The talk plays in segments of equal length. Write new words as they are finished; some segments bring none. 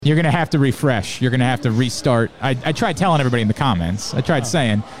You're going to have to refresh. You're going to have to restart. I tried telling everybody in the comments. I tried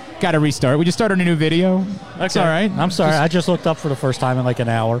saying, got to restart. We just started a new video. That's all right. I'm sorry. I just looked up for the first time in like an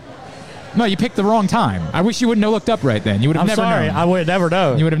hour. No, you picked the wrong time. I wish you wouldn't have looked up right then. You would have never known. I would have never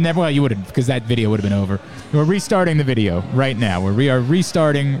known. You would have never. Well, you would have, because that video would have been over. We're restarting the video right now. We are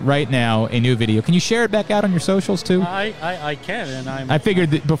restarting right now a new video. Can you share it back out on your socials too? I can, and I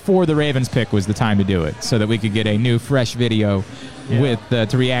figured that before the Ravens pick was the time to do it, so that we could get a new, fresh video to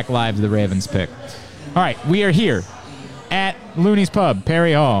react live to the Ravens pick. All right, we are here at Looney's Pub,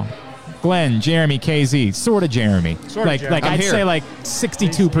 Perry Hall. Glenn, Jeremy, KZ, sort of Jeremy. Like I'd say like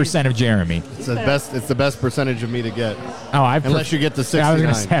 62% of Jeremy. It's the best percentage of me to get. Oh, unless you get the 69. I was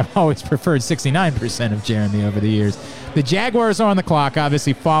going to say I've always preferred 69% of Jeremy over the years. The Jaguars are on the clock,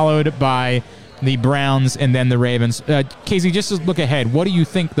 obviously followed by the Browns and then the Ravens. KZ, just to look ahead, what do you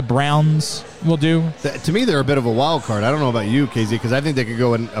think the Browns will do? To me, they're a bit of a wild card. I don't know about you, KZ, because I think they could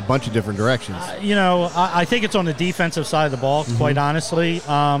go in a bunch of different directions. I think it's on the defensive side of the ball, quite honestly.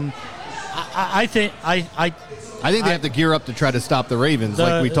 I think they have to gear up to try to stop the Ravens,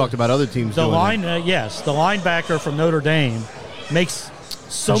 like we talked about other teams doing. The linebacker from Notre Dame makes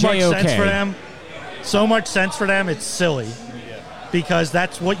so much sense for them. So much sense for them, it's silly. Because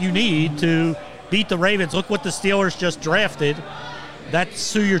that's what you need to beat the Ravens. Look what the Steelers just drafted.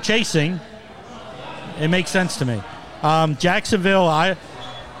 That's who you're chasing. It makes sense to me. Jacksonville,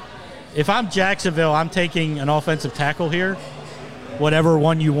 if I'm Jacksonville, I'm taking an offensive tackle here, whatever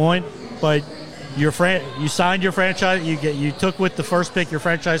one you want. But you signed your franchise. You took with the first pick your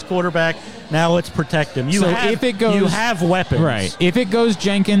franchise quarterback. Now let's protect him. You have weapons, right? If it goes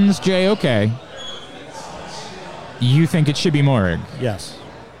Jenkins, JOK, you think it should be Moehrig? Yes.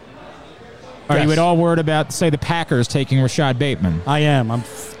 Are you at all worried about, say, the Packers taking Rashad Bateman? I am.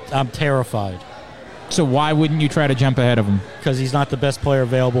 I'm terrified. So why wouldn't you try to jump ahead of him? Because he's not the best player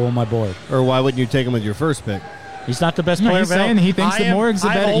available on my board. Or why wouldn't you take him with your first pick? He's not the best player he's available. Saying he thinks that Moehrig's the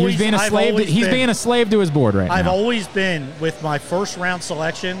better. He's being a slave. He's being a slave to his board right now. I've always been with my first round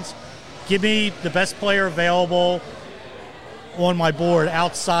selections. Give me the best player available on my board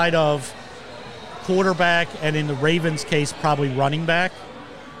outside of quarterback, and in the Ravens' case, probably running back.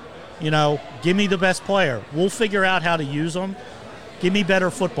 Give me the best player. We'll figure out how to use them. Give me better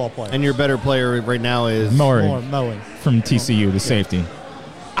football players. And your better player right now is Moehrig from TCU, the safety.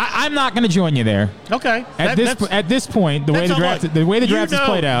 I'm not going to join you there. Okay. At this point, the way the draft is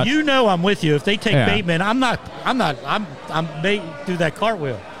played out, I'm with you. If they take Bateman, I'm do that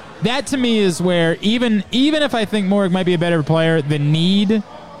cartwheel. That to me is where even if I think Moehrig might be a better player, the need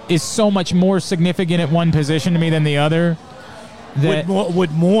is so much more significant at one position to me than the other.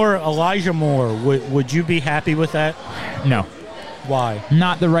 Would Elijah Moore, would you be happy with that? No. Why?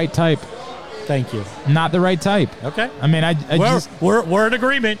 Not the right type. Thank you. Not the right type. Okay. I mean, we're in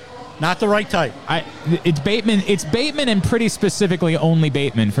agreement. Not the right type. It's Bateman. It's Bateman, and pretty specifically only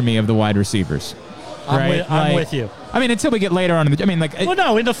Bateman for me of the wide receivers. I'm with you. I mean, until we get later on in the. I mean, like. Well,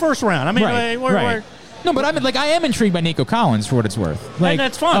 no, in the first round. I mean, right. No, but I am intrigued by Nico Collins for what it's worth. And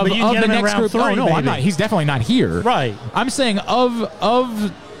that's fine. But you get him in round 3. No, I'm not. He's definitely not here. Right. I'm saying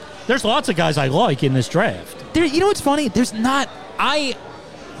of. There's lots of guys I like in this draft. You know what's funny? There's not. I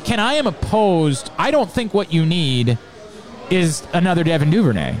am opposed. I don't think what you need is another Devin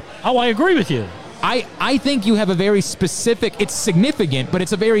Duvernay. Oh, I agree with you. I think you have a very specific, it's significant, but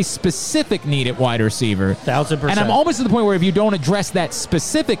it's a very specific need at wide receiver. 1,000%. And I'm almost to the point where if you don't address that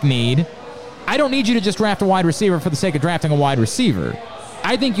specific need, I don't need you to just draft a wide receiver for the sake of drafting a wide receiver.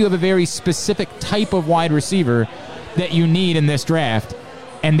 I think you have a very specific type of wide receiver that you need in this draft.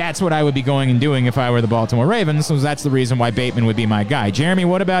 And that's what I would be going and doing if I were the Baltimore Ravens. So that's the reason why Bateman would be my guy. Jeremy,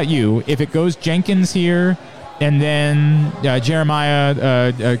 what about you? If it goes Jenkins here and then Jeremiah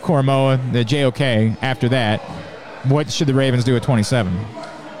Koromoa, the JOK after that, what should the Ravens do at 27?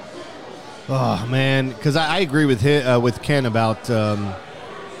 Oh, man, because I agree with Ken about the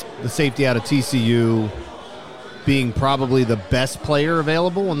safety out of TCU being probably the best player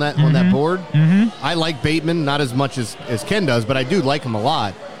available on that board. Mm-hmm. I like Bateman, not as much as Ken does, but I do like him a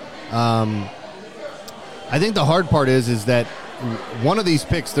lot. I think the hard part is that one of these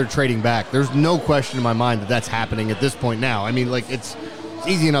picks they're trading back. There's no question in my mind that that's happening at this point now. I mean, like it's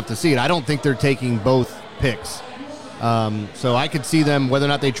easy enough to see it. I don't think they're taking both picks. So I could see them, whether or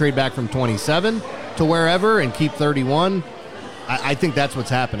not they trade back from 27 to wherever and keep 31. I think that's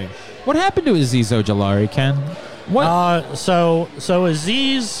what's happening. What happened to Azeez Ojulari, Ken? What? So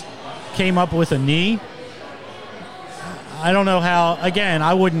Azeez came up with a knee. I don't know how. Again,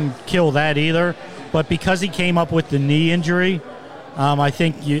 I wouldn't kill that either. But because he came up with the knee injury, I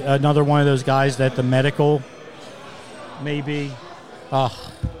think another one of those guys that the medical maybe.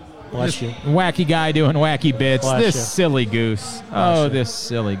 Bless you. Wacky guy doing wacky bits. Bless This you. silly goose. Bless you. This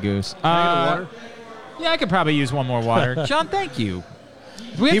silly goose. Can I get a water? Yeah, I could probably use one more water. John, thank you.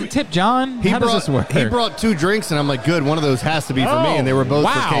 Do we have to tip John? He How brought, does this work? He brought 2 drinks, and I'm like, good, one of those has to be for me, and they were both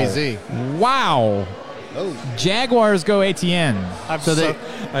wow. for KZ. Wow. Oh. Jaguars go ATN.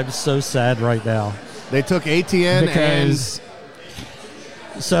 I'm so sad right now. They took ATN Because...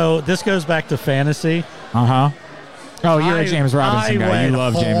 So this goes back to fantasy. Uh-huh. Oh, you're a James Robinson guy. went You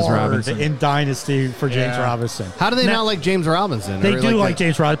love James hard Robinson. in Dynasty for James Yeah. Robinson. How do they Now- not like James Robinson? They Or do like that?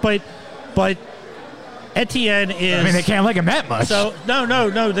 James Robinson, but Etienne is. I mean, they can't like him that much. So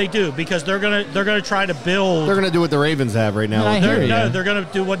no, they do because they're gonna try to build. They're going to do what the Ravens have right now. I with hear their- you. No, they're gonna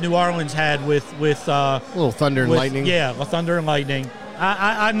do what New Orleans had with little thunder and with- lightning. Yeah, with thunder and lightning.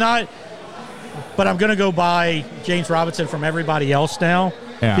 I'm not, but I'm gonna go buy James Robinson from everybody else now.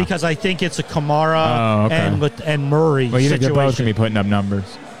 Yeah. Because I think it's a Kamara and Murray well, you think they're situation. both going to be putting up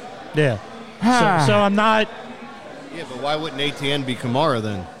numbers. Yeah. So I'm not. Yeah, but why wouldn't ATN be Kamara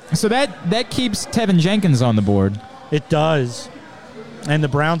then? So that keeps Tevin Jenkins on the board. It does, and the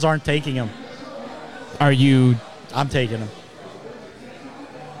Browns aren't taking him. Are you... I'm taking him.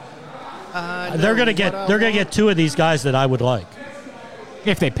 They're gonna get 2 of these guys that I would like.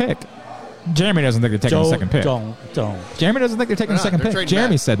 If they pick. Jeremy doesn't think they're taking the second pick. Don't. Jeremy doesn't think they're taking the They're second not. They're pick. trading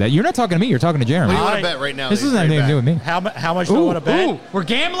Jeremy back. said that. You're not talking to me. You're talking to Jeremy. What do you want I- to bet right now? This that doesn't have you anything to do trade with me. How much do I want to bet? We're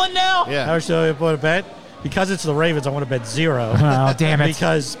gambling now? Yeah. How much do I want to bet? Because it's the Ravens, I want to bet 0. Oh, damn it.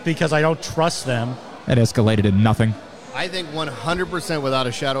 because I don't trust them. That escalated to nothing. back? I think 100% without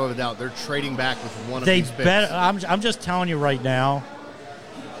a shadow of a doubt, they're trading back with one of They these picks. bet. I'm just telling you right now.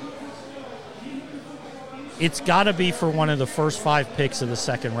 It's got to be for one of the first 5 picks of the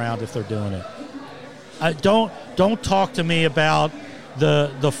second round if they're doing it. Don't talk to me about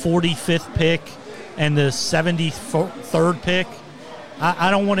the 45th pick and the 73rd pick. I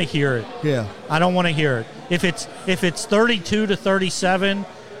don't want to hear it. Yeah. I don't want to hear it. If it's 32 to 37,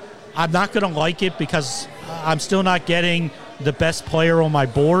 I'm not going to like it because I'm still not getting the best player on my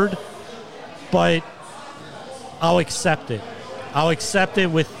board. But I'll accept it. I'll accept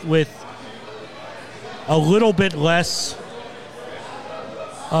it with a little bit less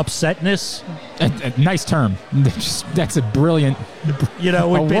upsetness. A nice term. That's a brilliant... You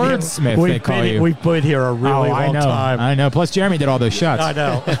know, A wordsmith, they call you. We've been here a really I long know. time. I know. Plus, Jeremy did all those shots. I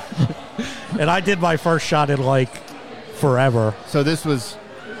know. And I did my first shot in like forever. So this was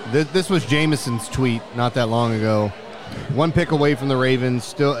Jameson's tweet not that long ago. 1 pick away from the Ravens.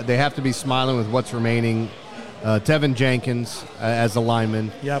 Still, they have to be smiling with what's remaining. Tevin Jenkins as a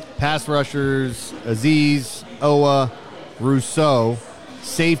lineman. Yep. Pass rushers: Aziz, Owa, Rousseau.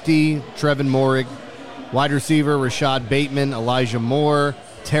 Safety: Trevin Morig. Wide receiver: Rashad Bateman, Elijah Moore,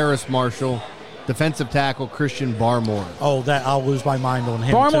 Terrace Marshall. Defensive tackle: Christian Barmore. Oh, that I'll lose my mind on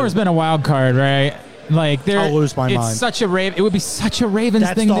him. Barmore's too. been a wild card, right? Like, I'll lose my it's mind. Such a it would be such a Ravens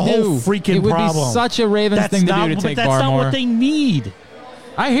That's thing the to whole do. freaking it would problem. be such a Ravens thing to do to take but that's Barmore. not what they need.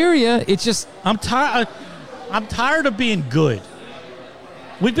 I hear you. It's just I'm tired of being good.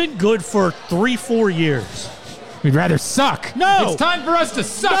 We've been good for 3-4 years. we'd rather suck. No. It's time for us to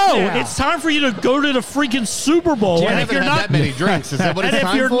suck. No, now. it's time for you to go to the freaking Super Bowl. I And if haven't you're had not, that many drinks. Is that what and it's if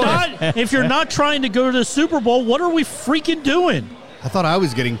time you're for? not, if you're not trying to go to the Super Bowl, what are we freaking doing? I thought I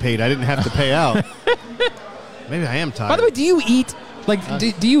was getting paid. I didn't have to pay out. Maybe I am tired. By the way, do you eat? Like,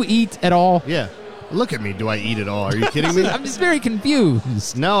 do you eat at all? Yeah. Look at me. Do I eat at all? Are you kidding me? I'm just very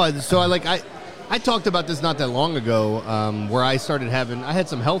confused. No. So I talked about this not that long ago, where I had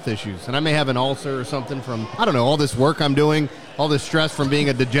some health issues, and I may have an ulcer or something from, I don't know, all this work I'm doing, all this stress from being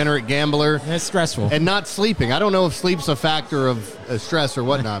a degenerate gambler It's stressful. and not sleeping. I don't know if sleep's a factor of stress or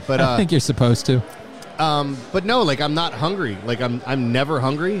whatnot, but I think you're supposed to. but no, like I'm not hungry. Like I'm never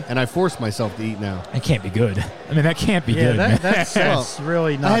hungry, and I force myself to eat now. That can't be good. I mean, that can't be good. man. That's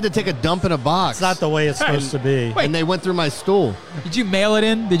really not. I had to take a dump in a box. It's not the way it's supposed to be. and they went through my stool. Did you mail it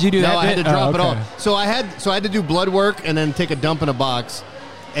in? Did you do that? No, I had to bit? drop it okay. off. So I had to do blood work and then take a dump in a box.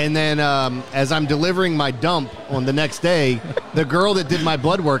 And then as I'm delivering my dump on the next day, the girl that did my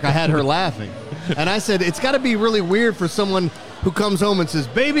blood work, I had her laughing. And I said, it's got to be really weird for someone who comes home and says,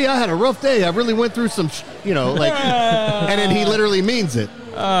 baby, I had a rough day. I really went through some, like, and then he literally means it.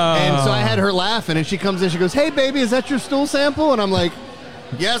 And so I had her laughing, and she comes in, she goes, hey, baby, is that your stool sample? And I'm like,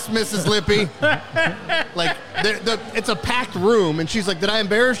 yes, Mrs. Lippy. Like, it's a packed room, and she's like, did I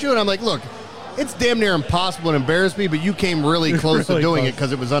embarrass you? And I'm like, look, it's damn near impossible to embarrass me, but you came really close to Really doing close. it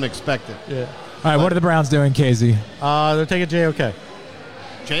because it was unexpected. Yeah. All right, what are the Browns doing, Casey? They're taking JOK.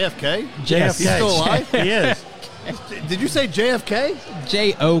 JFK? JFK. He's still alive? He is. Did you say JFK?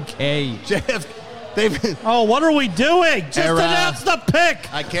 JOK. JFK. They've. Oh, what are we doing? Just Era. announce the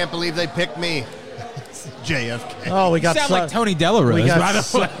pick. I can't believe they picked me. JFK. Oh, we You got sound some, like Tony Delarose. we by got the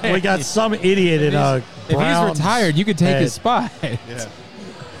some, way. we got some idiot in a If he's Browns retired, you could take head. his spot. Yeah.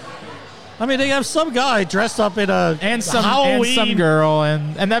 I mean, they have some guy dressed up in a And some Halloween. girl,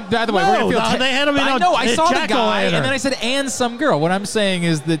 and that. By the way, we're No, gonna feel. they had him in I a- know. I a saw the guy, jack-o'-lantern. and then I said, "And some girl." What I'm saying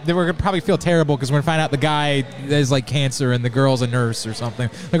is that we're gonna probably feel terrible because we're gonna find out the guy has like cancer and the girl's a nurse or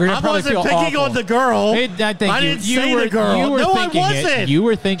something. Like we're gonna I probably wasn't feel picking awful. on the girl. I think I you, didn't you say were, the girl. You were No, I thinking wasn't. it. You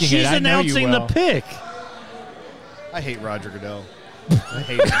were thinking She's it. I know you announcing will. the pick. I hate Roger Goodell. I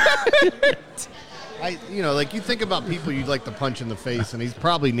hate him. Like you think about people you'd like to punch in the face, and he's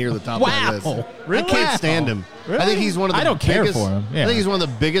probably near the top of Wow. my list. Really? I can't stand him. I think he's one of the I don't care biggest, for him. Yeah. I think he's one of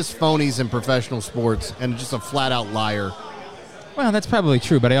the biggest phonies in professional sports, and just a flat out liar. Well, that's probably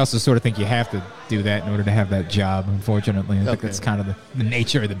true, but I also sort of think you have to do that in order to have that job, unfortunately. I think Okay. that's kind of the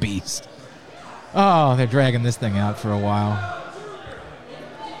nature of the beast. Oh, they're dragging this thing out for a while.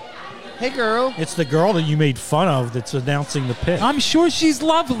 Hey, girl. It's the girl that you made fun of that's announcing the pick. I'm sure she's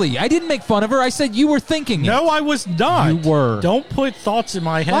lovely. I didn't make fun of her. I said you were thinking it. No, I was not. You were. Don't put thoughts in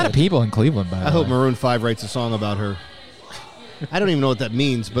my A head. lot of people in Cleveland, by the I hope way. Maroon 5 writes a song about her. I don't even know what that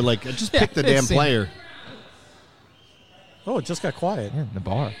means, but like, just Yeah, pick the it damn seemed- player. Oh, it just got quiet. Yeah, in the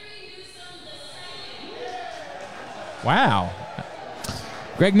bar. Wow.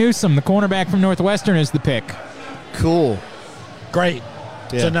 Greg Newsome, the cornerback from Northwestern, is the pick. Cool. Great.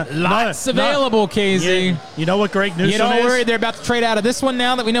 Yeah. Lots available, KZ. You know what Greg Newsome You don't is? worry, they're about to trade out of this one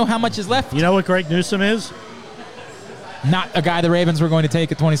now that we know how much is left. You know what Greg Newsome is? Not a guy the Ravens were going to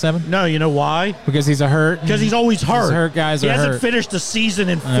take at 27 No, you know why? because he's a hurt. Because he's always hurt. These hurt guys he are hasn't hurt. finished the season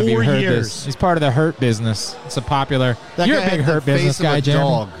in I don't know if you 4 heard years. this. He's part of the hurt business. It's a popular. That You're guy a big had the hurt business face of guy, a Jeremy.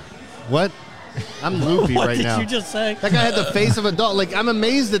 dog. What? I'm loopy What right did now. you just say? That guy had the face of a dog. Like, I'm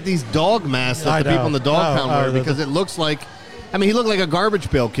amazed at these dog masks I that the people know. in the dog pound wear the- because it looks like, he looked like a garbage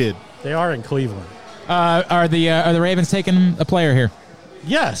pail kid. They are in Cleveland. Are the Ravens taking a player here?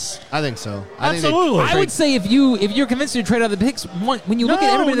 Yes. I think so. I think Absolutely. I would say if you're convinced to trade out the picks, when you look at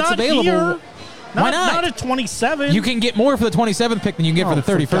everybody that's not available, here. why not? Not at 27. You can get more for the 27th pick than you can get for the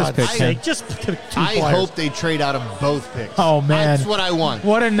 31st pick. God's Ken. sake, just two I players. hope they trade out of both picks. Oh, man. That's what I want.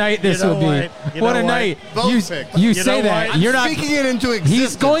 What a night this You know will be! what? You What know a what? night! Both You, picks. you You say know that what? you're not. Speaking it into existence.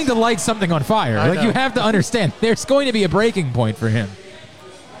 He's going to light something on fire. I Like you know. have to understand, there's going to be a breaking point for him.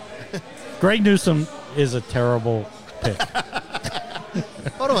 Greg Newsome is a terrible pick.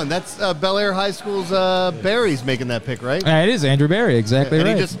 Hold on. That's Bel Air High School's Barry's making that pick, right? It is Andrew Berry, exactly And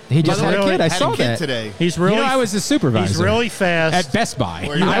right. He just by the had a way, kid. I had saw a kid that today. He's really. I was his supervisor. He's really fast. at Best Buy.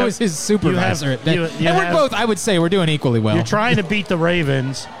 Where you I have- was his supervisor. at Best you And we're have- both, I would say, we're doing equally well. You're trying to beat the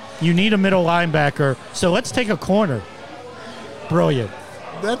Ravens. You need a middle linebacker. So let's take a corner. Brilliant.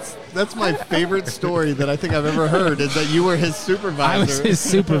 That's my favorite story that I think I've ever heard is that you were his supervisor. I was his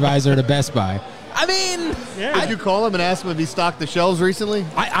supervisor at Best Buy. I mean, Did you call him and ask him if he stocked the shelves recently?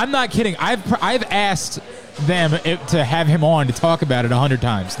 I'm not kidding. I've asked them to have him on to talk about it 100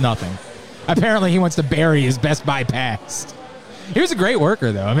 times. Nothing. Apparently, he wants to bury his Best Buy past. He was a great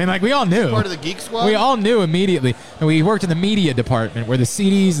worker, though. I mean, like, we all knew. Part of the Geek Squad? We all knew immediately. And we worked in the media department where the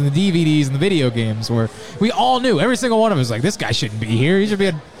CDs and the DVDs and the video games were. We all knew. Every single one of us was like, this guy shouldn't be here. He should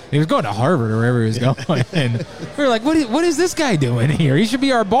be he was going to Harvard or wherever he was going. And we were like, what is this guy doing here? He should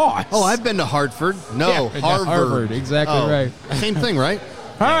be our boss. Oh, I've been to Hartford. No, Yeah, Harvard. Harvard, exactly right. Same thing, right?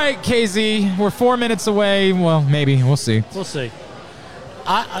 All right, KZ. We're 4 minutes away. Well, maybe. We'll see. We'll see.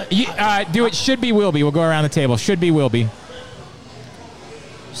 Do it. Should be, will be. We'll go around the table. Should be, will be.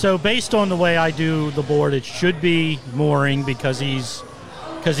 So based on the way I do the board, it should be Mooring because he's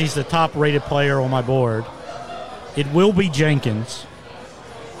the top rated player on my board. It will be Jenkins.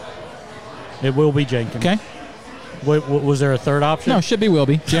 It will be Jenkins. Okay. Was there a third option? No, should be, will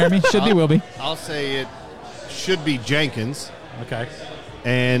be. Jeremy, should be, will be. I'll say it should be Jenkins, Okay.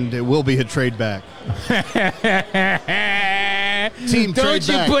 and it will be a trade back. Team Don't trade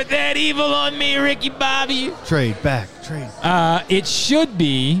you back. put that evil on me, Ricky Bobby. Trade back. Trade. It should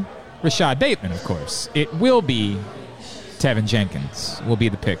be Rashad Bateman, of course. It will be Tevin Jenkins. Will be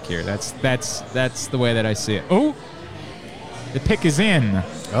the pick here. That's the way that I see it. Oh, the pick is in.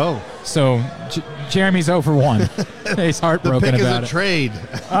 Oh, So Jeremy's 0 for 1. He's the heartbroken pick is about a it. trade.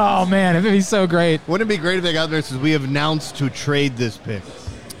 Oh man, it'd be so great. Wouldn't it be great if they got there and says we have announced to trade this pick?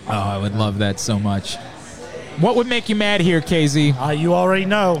 Oh, I would love that so much. What would make you mad here, KZ? You already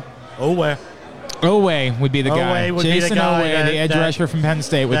know. Owe. Owe would be the guy. Owe would be the Jason guy Owe, the edge that- rusher from Penn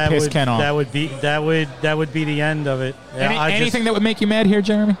State, would piss Ken off. That would be the end of it. Yeah, Anything that would make you mad here,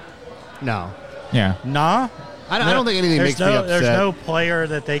 Jeremy? No. Yeah. Nah. I don't think anything makes me upset. There's no player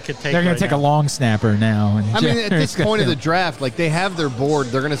that they could take. They're going to take a long snapper now. And I mean, at this point of the draft, like they have their board,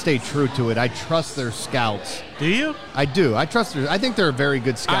 they're going to stay true to it. I trust their scouts. Do you? I do. I trust I think they're a very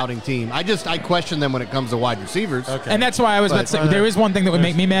good scouting team. I question them when it comes to wide receivers. Okay. And that's why I was about to say, there is one thing that would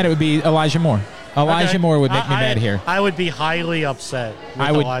make me mad. It would be Elijah Moore. Elijah Moore would make me mad here. I would be highly upset.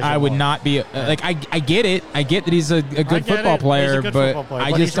 I would not be like I get it. I get that he's a good football player, but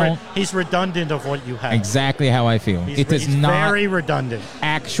I just don't. He's redundant of what you have. Exactly how I feel. It does he's not very redundant.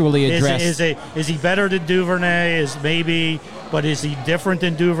 Actually address. Is he better than Duvernay? But is he different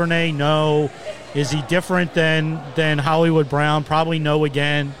than Duvernay? No. Is he different than Hollywood Brown? Probably no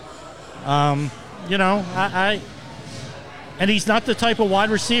again. And he's not the type of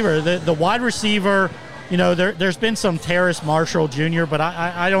wide receiver. The wide receiver, there's been some Terrace Marshall Jr., but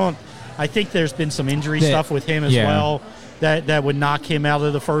I think there's been some injury stuff with him as well that would knock him out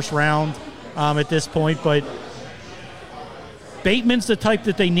of the first round at this point. But Bateman's the type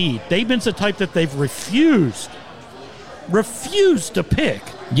that they need. Bateman's the type that they've refused to pick.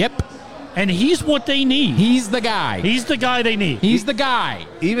 Yep. And he's what they need. He's the guy. He's the guy they need. He's the guy.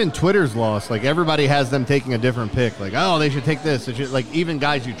 Even Twitter's lost. Like, everybody has them taking a different pick. Like, oh, they should take this. Like, even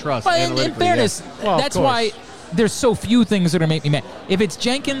guys you trust. But in fairness, that's why there's so few things that are going to make me mad. If it's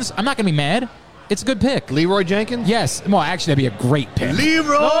Jenkins, I'm not going to be mad. It's a good pick. Leroy Jenkins? Yes. Well, actually, that'd be a great pick.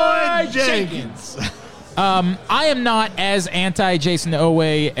 Leroy Jenkins. I am not as anti-Jason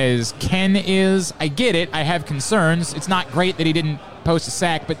Oweh as Ken is. I get it. I have concerns. It's not great that he didn't post a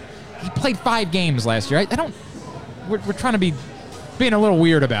sack, but he played 5 games last year. We're trying to be being a little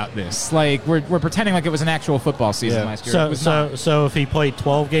weird about this. Like we're pretending like it was an actual football season last year. So if he played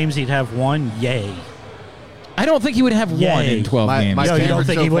 12 games, he'd have 1. Yay. I don't think he would have 1 in 12 games. No, you don't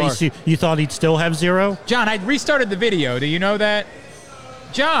think you thought he'd still have 0? John, I restarted the video. Do you know that?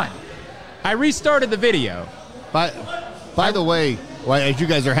 John, I restarted the video. By the way, as you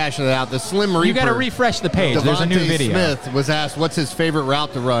guys are hashing it out, the Slim Reaper. You got to refresh the page. Devontae There's a new video. Smith was asked, "What's his favorite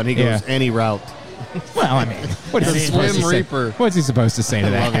route to run?" He goes, "Any route." Well, I mean, what is he supposed to say? What's he supposed to say to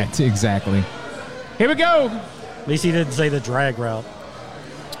that? Exactly. Here we go. At least he didn't say the drag route.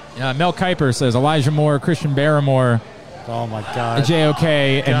 Mel Kiper says Elijah Moore, Christian Barrymore. Oh my God. JOK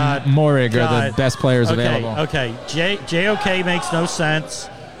and Morig are the best players available. Okay, JOK makes no sense.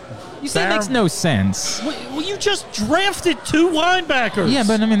 You say it makes no sense. Well, you just drafted 2 linebackers. Yeah,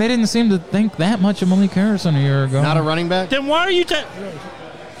 but I mean, they didn't seem to think that much of Malik Harrison a year ago. Not a running back? Then why are you...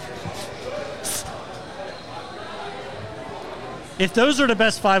 If those are the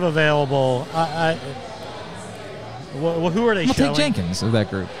best 5 available, who are they showing? I'll take Jenkins of that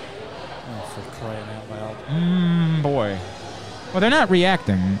group. Oh, for crying out loud. Boy. Well, they're not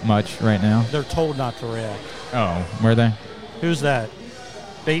reacting much right now. They're told not to react. Oh, were they? Who's that?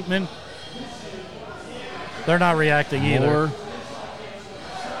 Bateman? They're not reacting either.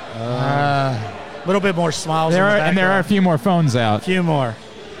 A little bit more smiles. There are a few more phones out. A few more.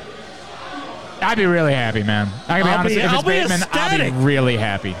 I'd be really happy, man. I can be honest. If it's Bateman, I'll be really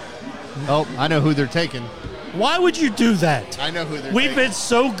happy. Oh, I know who they're taking. Why would you do that? I know who they're taking. We've been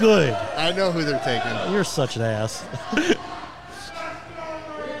so good. I know who they're taking. You're such an ass.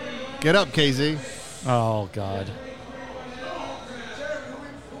 Get up, KZ. Oh, God.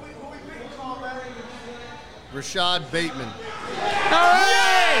 Rashad Bateman. All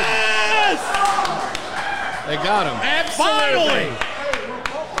right! Yes! They got him. Absolutely! Finally!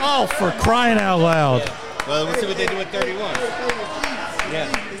 Oh, for crying out loud. Well, let's see what they do at 31.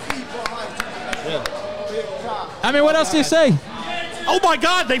 Yeah. I mean, what else do you say? Oh, my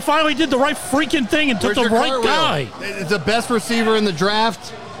God, they finally did the right freaking thing and took the right guy. It's the best receiver in the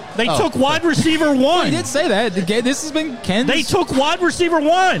draft. They took wide receiver 1. He did say that. This has been Ken's. They took wide receiver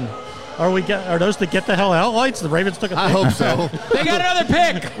 1. Are those the get the hell out lights? The Ravens took a pick. I hope so. They got another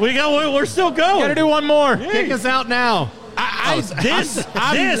pick. We're still going. Got to do one more. Kick us out now. I'm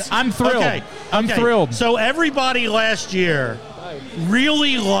thrilled. Okay. I'm thrilled. So everybody last year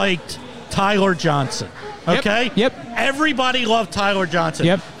really liked Tyler Johnson. Okay? Yep. Everybody loved Tyler Johnson.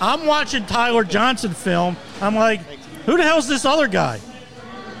 Yep. I'm watching Tyler Johnson film. I'm like, who the hell's this other guy?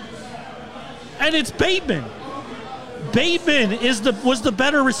 And it's Bateman. Bateman was the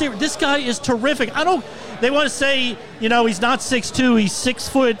better receiver. This guy is terrific. They want to say, he's not 6'2", he's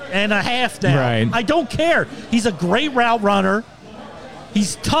 6'1.5" now. Right. I don't care. He's a great route runner.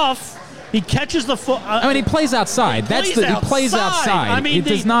 He's tough. He catches the foot. He plays outside. He plays outside. I mean, it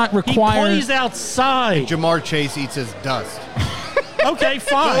does not require. He plays outside. Jamar Chase eats his dust. Okay,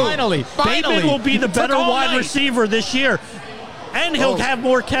 fine. Finally. Bateman will be the better wide receiver this year. And he'll have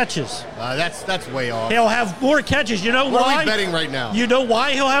more catches. That's way off. He'll have more catches. You know why? What are we betting right now? You know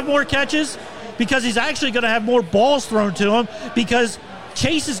why he'll have more catches? because he's actually going to have more balls thrown to him because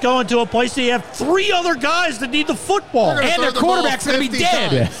Chase is going to a place that you have 3 other guys that need the football. And their quarterback's going to be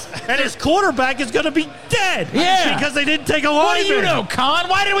dead. And his quarterback is going to be dead. Yeah. Because they didn't take a lineman. What do you know, Con?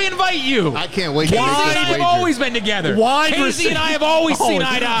 Why did we invite you? I can't wait. Casey and I have always been together. Casey and I have always seen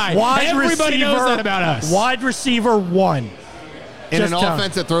eye to eye. Everybody knows that about us. Wide receiver 1. In an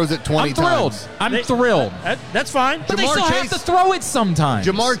offense that throws it 20 times. I'm thrilled. That's fine. But they still have to throw it sometimes.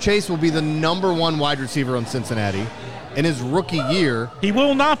 Jamar Chase will be the number 1 wide receiver on Cincinnati. In his rookie year. He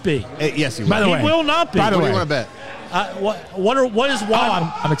will not be. Yes, he will. By the way. He will not be. What do you want to bet? What is one?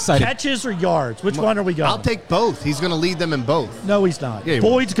 I'm excited. Catches or yards? Which one are we going? I'll take both. He's going to lead them in both. No, he's not. Yeah,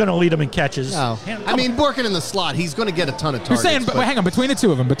 Boyd's going to lead them in catches. No. I mean, working in the slot, he's going to get a ton of targets. You're saying, hang on, between the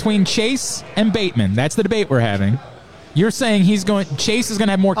two of them, between Chase and Bateman, that's the debate we're having. You're saying Chase is going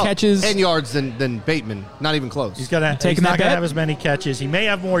to have more catches and yards than Bateman. Not even close. He's not going to have as many catches. He may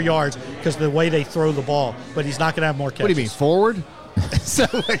have more yards because of the way they throw the ball, but he's not going to have more catches. What do you mean, forward? So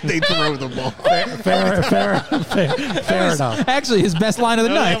they throw the ball. Fair enough. Actually, his best line of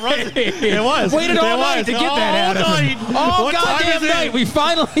the night. It was. Waited all night to get that out of him. All goddamn night. We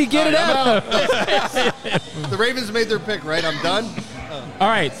finally get it out of him. The Ravens made their pick, right? I'm done. All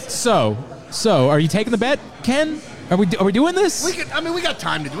right. So are you taking the bet, Ken? Are we doing this? We got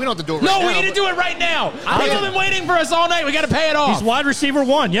time to do. We don't have to do it right now. No, we need to do it right now. People have been waiting for us all night. We got to pay it off. He's wide receiver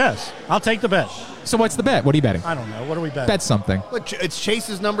 1. Yes, I'll take the bet. So what's the bet? What are you betting? I don't know. What are we betting? Bet something. It's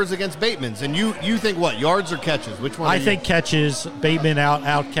Chase's numbers against Bateman's, and you think what? Yards or catches? Which one? I think catches. Bateman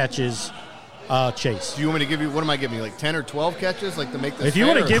out catches. Chase. Do you want me to give you? What am I giving you? Like 10 or 12 catches? Like to make this. If you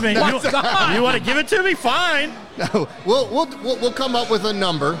want to give me, you want to give it to me? Fine. No, we'll come up with a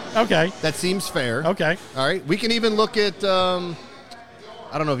number. Okay. That seems fair. Okay. All right. We can even look at.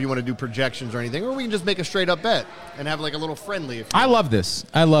 I don't know if you want to do projections or anything, or we can just make a straight up bet and have like a little friendly. I love this.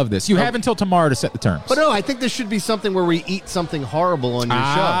 You have until tomorrow to set the terms. But no, I think this should be something where we eat something horrible on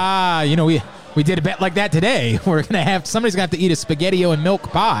your show. We did a bet like that today. Somebody's gonna have to eat a spaghetti-o and milk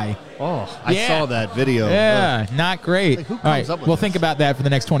pie. Oh, I saw that video. Yeah, not great. Like, who comes up with we'll this? think about that for the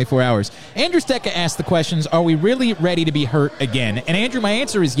next 24 hours. Andrew Stecca asked the questions, are we really ready to be hurt again? And Andrew, my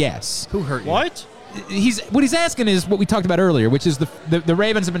answer is yes. Who hurt you? What? What he's asking is what we talked about earlier, which is the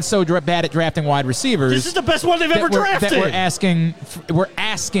Ravens have been so bad at drafting wide receivers. This is the best one they've ever drafted. That we're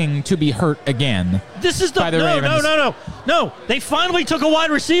asking to be hurt again. This is the Ravens. No. They finally took a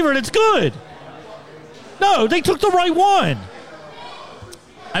wide receiver and it's good. No, they took the right one.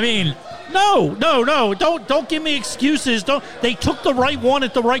 I mean, no. Don't give me excuses. They took the right one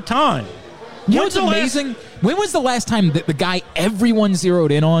at the right time. You know what's amazing? When was the last time that the guy everyone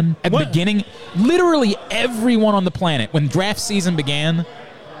zeroed in on at the beginning? Literally everyone on the planet, when draft season began,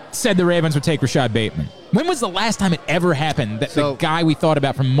 said the Ravens would take Rashad Bateman. When was the last time it ever happened that the guy we thought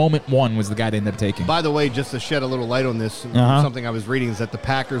about from moment one was the guy they ended up taking? By the way, just to shed a little light on this, something I was reading is that the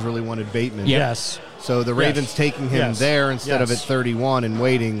Packers really wanted Bateman. Yes. So the Ravens taking him there instead of at 31 and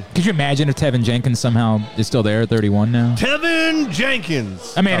waiting. Could you imagine if Tevin Jenkins somehow is still there at 31 now? Tevin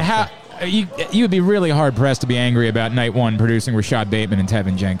Jenkins. I mean, you would be really hard-pressed to be angry about night one producing Rashad Bateman and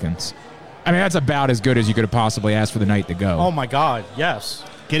Tevin Jenkins. I mean, that's about as good as you could have possibly asked for the night to go. Oh, my God, yes.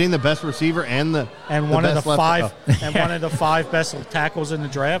 Getting the best receiver and one of the 5 best tackles in the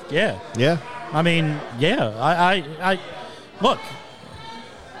draft. Yeah. I mean, yeah. I look.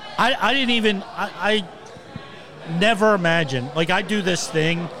 I didn't even. I never imagined. Like, I do this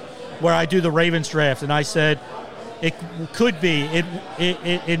thing where I do the Ravens draft, and I said it could be.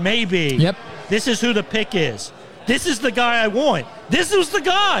 It may be. Yep. This is who the pick is. This is the guy I want. This was the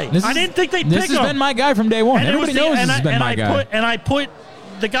guy. I didn't think they'd pick him. This has been my guy from day one. Everybody knows this has been my guy. And I put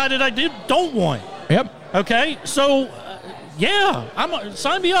the guy that I don't want. Yep. Okay. So,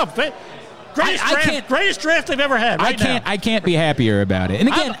 sign me up. Greatest draft they've ever had. I can't be happier about it. And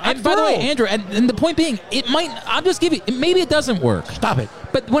again, by the way, Andrew, and the point being, it might. I'll just give you. Maybe it doesn't work. Stop it.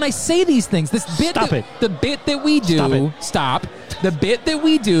 But when I say these things, the bit that we do, the bit that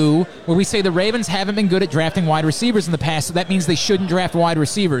we do, where we say the Ravens haven't been good at drafting wide receivers in the past, so that means they shouldn't draft wide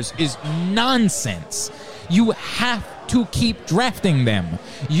receivers, is nonsense. You have to keep drafting them.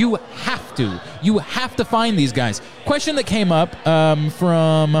 You have to. You have to find these guys. Question that came up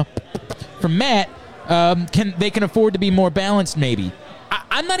from Matt, they can afford to be more balanced maybe.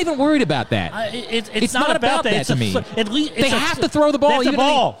 I'm not even worried about that. It's not about that to me. They have to throw the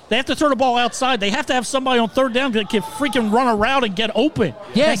ball. They have to throw the ball outside. They have to have somebody on third down that can freaking run around and get open.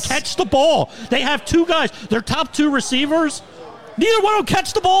 Yes. And catch the ball. They have 2 guys. Their top 2 receivers, neither one will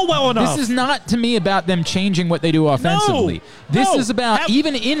catch the ball well enough. This is not, to me, about them changing what they do offensively. This is about They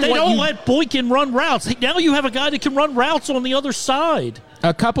don't let Boykin run routes. Now you have a guy that can run routes on the other side.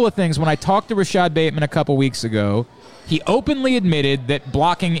 A couple of things. When I talked to Rashad Bateman a couple weeks ago, he openly admitted that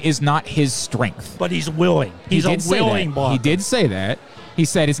blocking is not his strength. But he's willing. He's a willing blocker. He did say that. He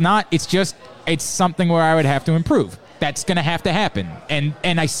said it's something where I would have to improve. That's going to have to happen. And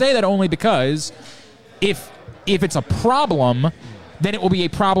I say that only because if it's a problem, then it will be a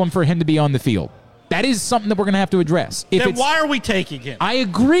problem for him to be on the field. That is something that we're going to have to address. Then why are we taking him? I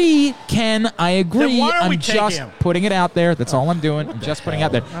agree, Ken. I agree. Then why are we I'm just him? putting it out there. That's all I'm doing. I'm just putting it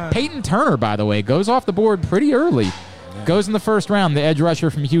out there. Peyton Turner, by the way, goes off the board pretty early. Goes in the first round, the edge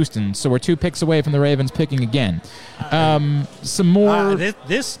rusher from Houston. So we're 2 picks away from the Ravens picking again. Some more.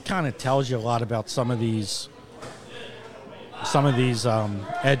 This kind of tells you a lot about some of these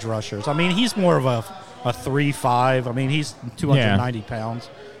edge rushers. I mean, he's more of a 3.5. I mean, he's 290 pounds.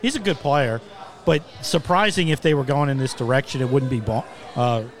 He's a good player. But surprising if they were going in this direction, it wouldn't be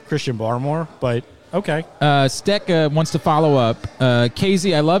Christian Barmore. But okay. Steck wants to follow up.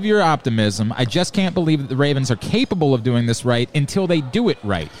 KZ, I love your optimism. I just can't believe that the Ravens are capable of doing this right until they do it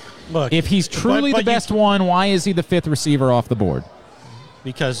right. Look, if he's truly the best one, why is he the 5th receiver off the board?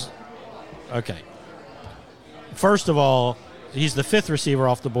 Because, okay. First of all, he's the 5th receiver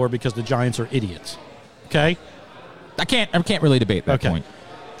off the board because the Giants are idiots. Okay? I can't really debate that point.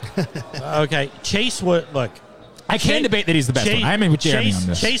 Okay, Chase was I can debate that he's the best one. I'm in with Jeremy on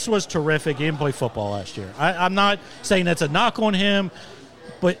this. Chase was terrific. He didn't play football last year. I'm not saying that's a knock on him,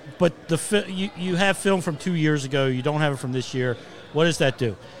 but you have film from 2 years ago. You don't have it from this year. What does that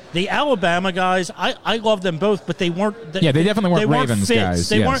do? The Alabama guys, I love them both, but they weren't. They definitely weren't Ravens guys.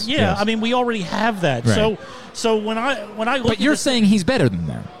 They weren't. Yeah, yes. I mean, we already have that. Right. So when I look. But you're saying he's better than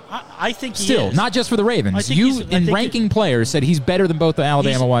them. I think he still is. Not just for the Ravens. You in ranking players said he's better than both the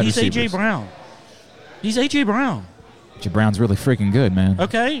Alabama wide receivers. He's AJ Brown. He's AJ Brown. AJ Brown's really freaking good, man.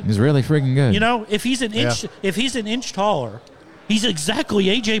 Okay, he's really freaking good. You know, if he's an inch taller, he's exactly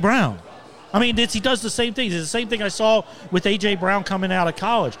AJ Brown. I mean, he does the same thing. It's the same thing I saw with A.J. Brown coming out of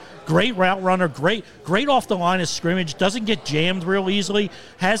college. Great route runner, great off the line of scrimmage, doesn't get jammed real easily,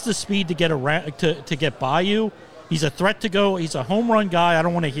 has the speed to get around, to get by you. He's a threat to go. He's a home run guy. I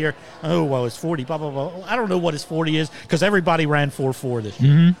don't want to hear, oh, well, it's 40, blah, blah, blah. I don't know what his 40 is because everybody ran 4.4 this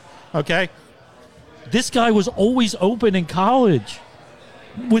year. Mm-hmm. Okay? This guy was always open in college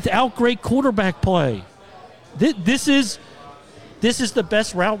without great quarterback play. This is the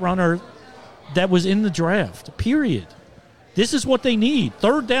best route runner that was in the draft, period. This is what they need.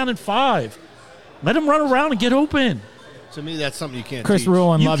 3rd down and 5. Let him run around and get open. To me, that's something you can't Chris teach.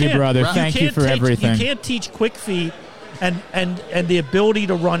 Rulon, love you, brother. Thank you for everything. You can't teach quick feet and the ability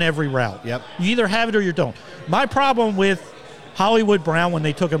to run every route. Yep. You either have it or you don't. My problem with Hollywood Brown when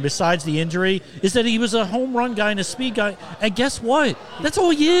they took him, besides the injury, is that he was a home run guy and a speed guy. And guess what? That's all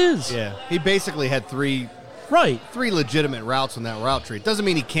he is. Yeah. He basically had three legitimate routes on that route tree. It doesn't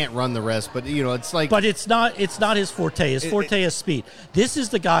mean he can't run the rest, but it's like. But it's not his forte. His forte is speed. This is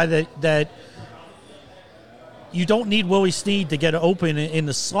the guy that you don't need Willie Snead to get open in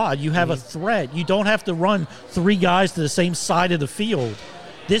the slot. You have a threat. You don't have to run 3 guys to the same side of the field.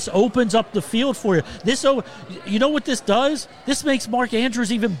 This opens up the field for you. You know what this does? This makes Mark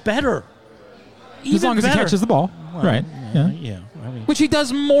Andrews even better. As long as he catches the ball. Well, right. Yeah. I mean, which he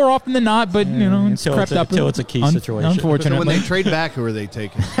does more often than not, but it's crept up until it's a key situation. Unfortunately, so when they trade back, who are they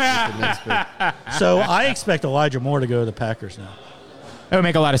taking? So I expect Elijah Moore to go to the Packers now. That would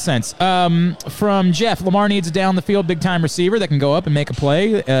make a lot of sense. From Jeff, Lamar needs a down-the-field big-time receiver that can go up and make a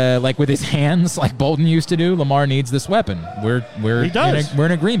play, like with his hands, like Bolden used to do. Lamar needs this weapon. We're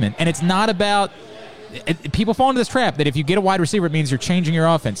in agreement, and it's not about. People fall into this trap that if you get a wide receiver, it means you're changing your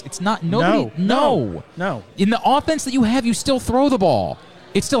offense. It's not. No. In the offense that you have, you still throw the ball.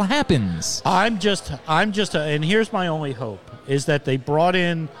 It still happens. And here's my only hope is that they brought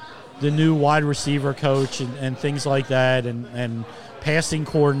in the new wide receiver coach and things like that, and passing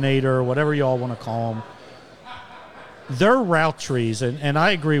coordinator, whatever y'all want to call them. Their route trees, and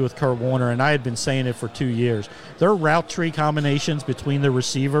I agree with Kurt Warner, and I had been saying it for 2 years. Their route tree combinations between the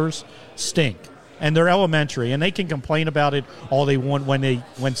receivers stink. And they're elementary, and they can complain about it all they want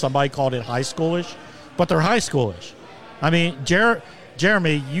when somebody called it high schoolish, but they're high schoolish. I mean,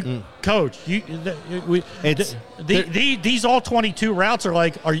 Jeremy, you coach. These all 22 routes are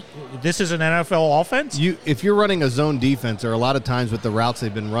like, this is an NFL offense? If you're running a zone defense, there are a lot of times with the routes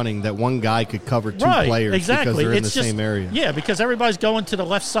they've been running that one guy could cover 2 players because they're in the same area. Yeah, because everybody's going to the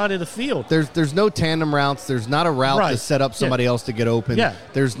left side of the field. There's no tandem routes. There's not a route to set up somebody else to get open. Yeah.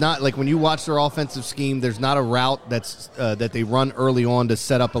 There's not, like when you watch their offensive scheme, there's not a route that's that they run early on to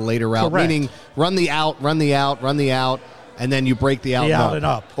set up a later route. Correct. Meaning run the out. and then you break the out, and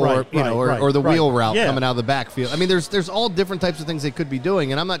up. or or the wheel route Yeah. coming out of the backfield. I mean, there's all different types of things they could be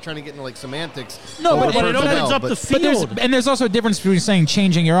doing, and I'm not trying to get into like semantics. No, over but it personnel, opens up but- the field. There's also a difference between saying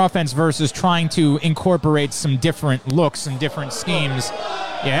changing your offense versus trying to incorporate some different looks and different schemes.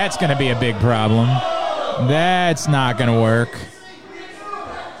 Yeah, that's going to be a big problem. That's not going to work.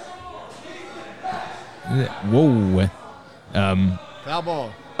 Whoa. Foul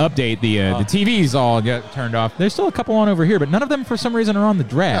ball. Update, the TVs all got turned off. There's still a couple on over here, but none of them for some reason are on the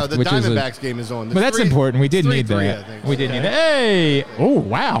draft. No, the Diamondbacks game is on. But that's important. We did need 3-3, that. I think. We did need that. Hey! Oh,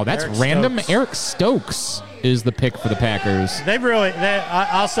 wow. That's Eric random. Stokes. Eric Stokes is the pick for the Packers.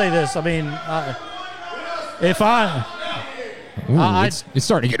 I'll say this. I mean, if I Ooh, it's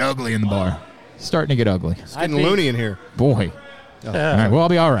starting to get ugly in the bar. It's starting to get ugly. It's getting loony in here. Boy. All right, well, I'll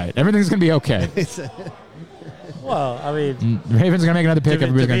be all right. Everything's going to be okay. well, I mean, Raven's going to make another pick.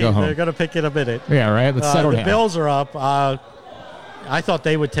 Everybody's going to go home. They're going to pick in a minute. Yeah, right? Let's settle the down. Bills are up. I thought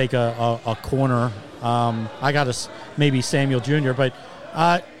they would take a corner. I got maybe Samuel Jr. But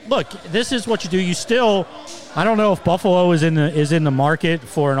look, this is what you do. You still, I don't know if Buffalo is in the market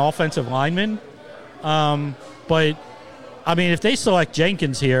for an offensive lineman, but I mean, if they select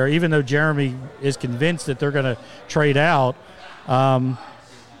Jenkins here, even though Jeremy is convinced that they're going to trade out,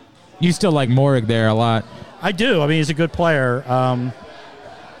 You still like Morig there a lot. I do. I mean, he's a good player.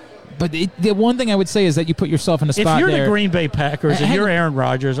 But the one thing I would say is that you put yourself in a spot If you're there. the Green Bay Packers and you're Aaron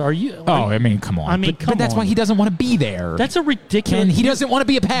Rodgers, are you? Oh, I mean, come on. I mean, but that's why he doesn't want to be there. That's a ridiculous. He doesn't want to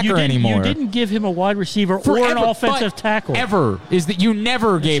be a Packer anymore. You didn't give him a wide receiver or an offensive tackle. Ever is that you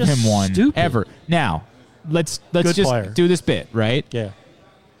never gave just him one. stupid. Ever. Now, let's Good just player. do this bit, right? Yeah.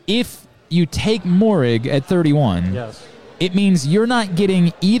 If you take Morig at 31, Yes. it means you're not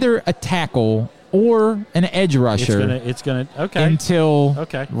getting either a tackle or an edge rusher It's gonna. Okay. until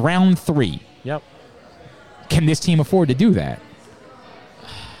Okay. round 3. Yep. Can this team afford to do that?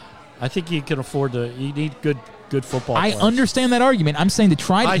 I think you can afford to. You need good football. I players. understand that argument. I'm saying to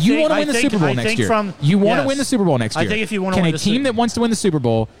try. I You think- want to I win the think- Super Bowl I next think year. from- You want to yes. win the Super Bowl next I year. think if you wanna can win a the team Su- that wants to win the Super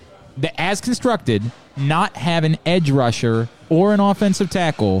Bowl, that as constructed, not have an edge rusher or an offensive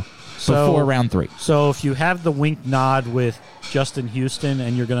tackle before round 3? So if you have the wink nod with Justin Houston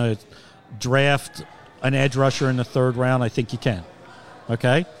and you're going to draft an edge rusher in the 3rd round, I think you can.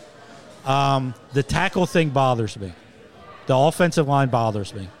 Okay? The tackle thing bothers me. The offensive line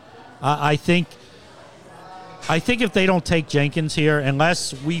bothers me. I think if they don't take Jenkins here,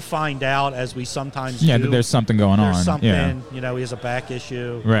 unless we find out, as we sometimes Yeah, do, that there's something going on. there's something, Yeah. he has a back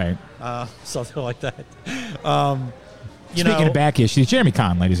issue, Right. something like that. Speaking of back issues, Jeremy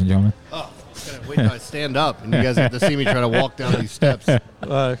Conn, ladies and gentlemen. Oh, wait till I stand up, and you guys have to see me try to walk down these steps.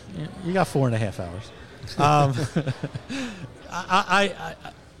 You got 4.5 hours.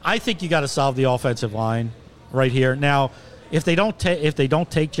 I think you got to solve the offensive line right here. Now, if they don't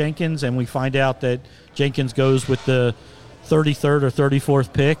take Jenkins, and we find out that Jenkins goes with the 33rd or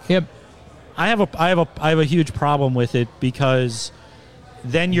 34th pick, Yep. I have a huge problem with it, because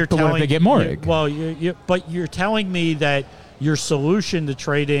then you're But what if telling they get Morig? but you're telling me that your solution to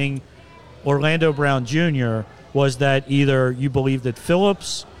trading Orlando Brown Jr. was that either you believe that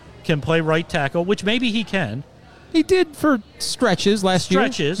Phillips can play right tackle, which maybe he can, He did for stretches last year.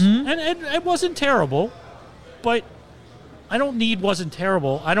 and it wasn't terrible, but I don't need wasn't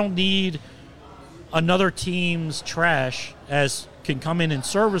terrible. I don't need another team's trash as can come in and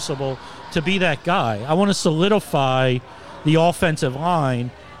serviceable to be that guy. I want to solidify the offensive line,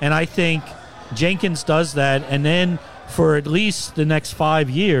 and I think Jenkins does that, and then for at least the next 5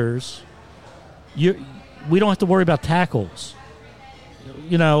 years, we don't have to worry about tackles.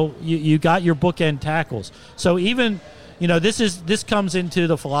 You got your bookend tackles. So even, this comes into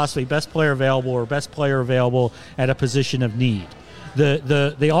the philosophy, best player available or best player available at a position of need.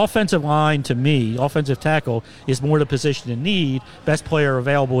 The offensive line, to me, offensive tackle, is more the position of need. Best player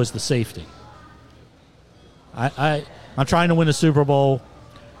available is the safety. I'm trying to win a Super Bowl.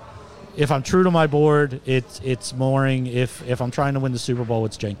 If I'm true to my board, it's Mooring. If I'm trying to win the Super Bowl,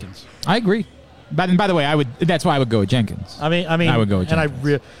 it's Jenkins. I agree. By the way, that's why I would go with Jenkins. I mean, I would go with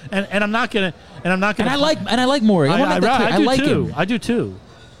Jenkins. And I'm not gonna. And I like Morig. I like him. I do too.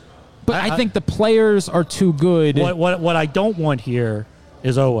 But I think the players are too good. What I don't want here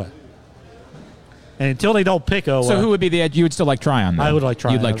is Owe. And until they don't pick Owe, So who would be the edge? You would still like Tryon, though. I would like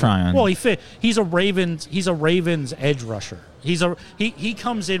Tryon. You'd like Tryon. Well, he's a Ravens edge rusher. He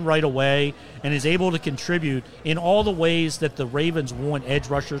comes in right away and is able to contribute in all the ways that the Ravens want edge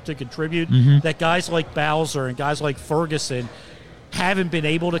rushers to contribute. Mm-hmm. That guys like Bowser and guys like Ferguson haven't been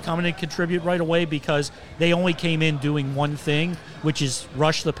able to come in and contribute right away because they only came in doing one thing, which is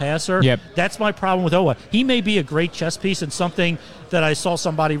rush the passer. Yep. That's my problem with Owa. He may be a great chess piece, and something that I saw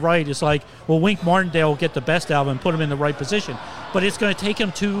somebody write is like, well, Wink Martindale will get the best out of him and put him in the right position. But it's going to take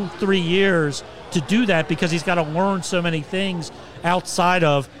him 2-3 years to do that because he's got to learn so many things outside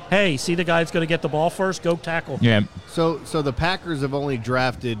of, hey, see the guy that's going to get the ball first, go tackle. Yeah. So the Packers have only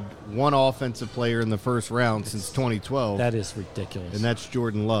drafted one offensive player in the first round since 2012, That is ridiculous. and that's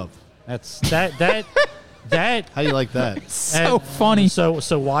Jordan Love. That's that. How do you like that? So funny. So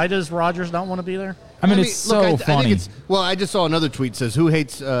why does Rodgers not want to be there? I mean, it's so I funny. think well, I just saw another tweet says, who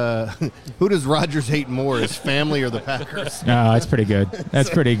does Rodgers hate more, his family or the Packers? No, that's pretty good. That's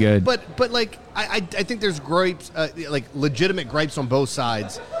pretty good. But like I think there's gripes, like legitimate gripes on both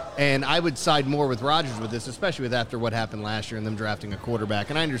sides, and I would side more with Rodgers with this, especially with after what happened last year and them drafting a quarterback.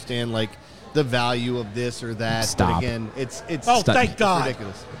 And I understand like the value of this or that. Stop. But again, it's Oh, thank it's God.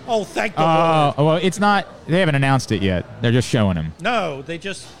 ridiculous. Oh, thank the Lord. Well, it's not. They haven't announced it yet. They're just showing him. No, they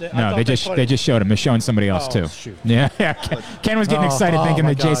just. No, they just showed him. They're showing somebody else Oh, too. shoot. Yeah. Ken was getting excited thinking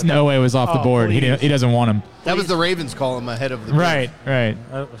my that Jason God. Owe was off the Oh, board. He please. doesn't want him. That was the Ravens call him ahead of the Right.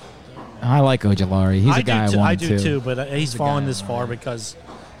 Uh, I like Ojulari. He's a guy I want I do too, but he's fallen this far because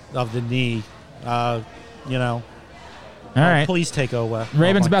of the knee. All right. Please take Owa.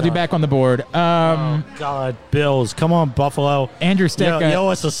 Ravens Oh, my about to be God. back on the board. Oh, God, Bills. Come on, Buffalo. Andrew Stecca. Yo,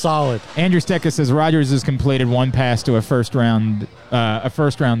 us a solid. Andrew Stecca says Rodgers has completed one pass to a first round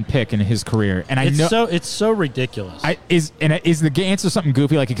pick in his career, and I know It's so ridiculous. is the answer something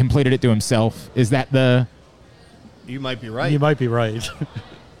goofy like he completed it to himself? Is that the You might be right. You might be right.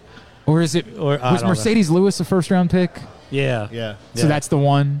 or is it Or, I was don't know. Mercedes Lewis a first round pick? Yeah. Yeah. So that's the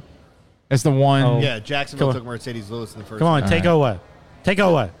one. That's the one. Oh. Yeah, Jacksonville Come took Mercedes Lewis in the first. Come on, take Owa. Take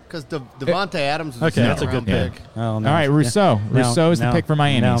Owa. Because Devontae Adams was Okay, a that's a good second-round pick. pick. Oh, All right, Rousseau. Rousseau is the pick for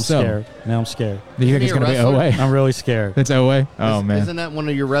Miami. Now I'm So- scared. Now I'm scared. Do you think it's Isn't going he to a be wrestler? Owe? I'm really scared. That's Owe? Oh, man. Isn't that one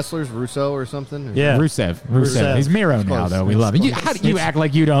of your wrestlers, Russo or something? Yeah. Rusev. Rusev. He's Miro now, close. though. We love it. How do you act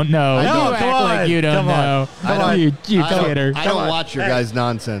like you don't know? I You know. act Come like on. you don't Come on. know. Come on. You I don't- kidder. I Come don't on. watch your Hey. guys'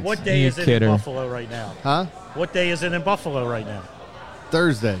 nonsense. What day You is it kidder. in Buffalo right now? Huh? What day is it in Buffalo right now?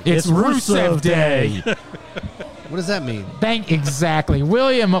 Thursday. It's Rusev Day. What does that mean? Exactly.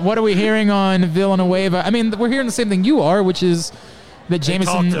 William, what are we hearing on Villanueva? I mean, we're hearing the same thing you are, which is that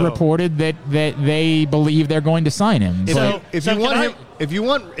Jameson talked to him. reported that they believe they're going to sign him. If, But- you, if so you want can him,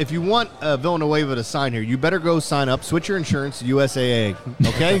 if you want Villanueva to sign here, you better go sign up, switch your insurance to USAA.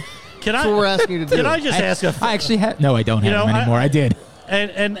 Okay, Can that's I? what we're asking you to do. Can I just ask a? I actually have. No, I don't have You know, him anymore. I did.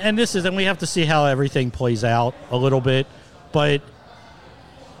 And this is, and we have to see how everything plays out a little bit, but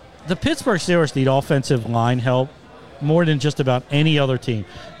the Pittsburgh Steelers need offensive line help more than just about any other team.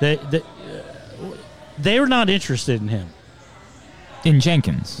 They're not interested in him. In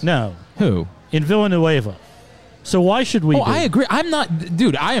Jenkins. No, Who? in Villanueva. So why should we? Oh, be? I agree. I'm not,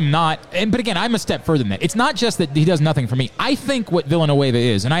 dude. I am not. But again, I'm a step further than that. It's not just that he does nothing for me. I think what Villanueva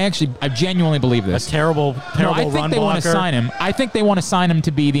is, and I genuinely believe A this. terrible No, I think run they blocker. want to sign him. I think they want to sign him to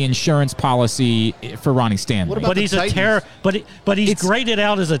be the insurance policy for Ronnie Stanley. What about But the he's Titans? but he's It's- graded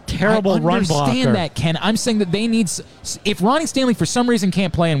out as a terrible I run blocker. understand that, Ken. I'm saying that they need. If Ronnie Stanley for some reason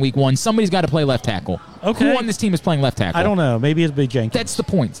can't play in Week 1, somebody's got to play left tackle. Okay. Who on this team is playing left tackle? I don't know. Maybe it'll be Jenkins. That's the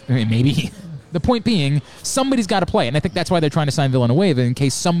point. I mean, maybe. The point being, somebody's got to play, and I think that's why they're trying to sign Villanueva in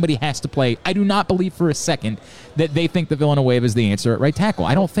case somebody has to play. I do not believe for a second that they think that Villanueva is the answer at right tackle.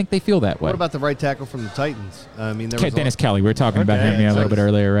 I don't think they feel that way. What about the right tackle from the Titans? I mean, there was Dennis Kelly? We were talking about Okay. him a little bit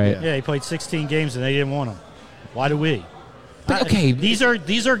earlier, right? Yeah. Yeah, he played 16 games and they didn't want him. Why do we? But, okay, these are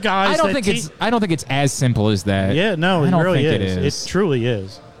guys. I don't that think it's as simple as that. Yeah, no, I it don't really think is. it is. It truly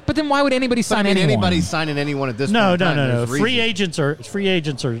is. But then why would anybody sign anyone? Anybody's signing anyone at this No, point. no, in time, no, no. there's Free reason.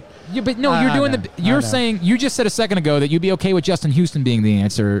 agents are. Yeah, but no, I you're doing know. the. I You're know. saying you just said a second ago that you'd be okay with Justin Houston being the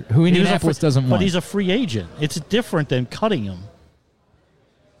answer, who Indianapolis doesn't want. But he's a free agent. It's different than cutting him.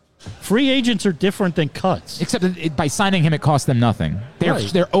 Free agents are different than cuts. Except that by signing him, it costs them nothing. Right.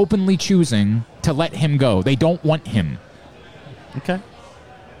 They're openly choosing to let him go. They don't want him. Okay.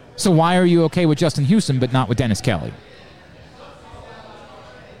 So why are you okay with Justin Houston but not with Dennis Kelly?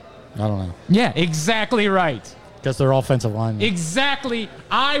 I don't know. Yeah, exactly right. Because they're offensive linemen. Exactly.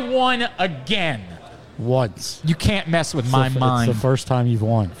 I won again. Once. You can't mess with my mind. It's the first time you've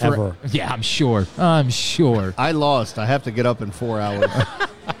won, For- ever. Yeah, I'm sure. I'm sure. I lost. I have to get up in 4 hours.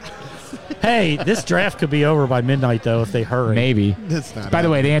 Hey, this draft could be over by midnight, though, if they hurry. Maybe. That's not. By the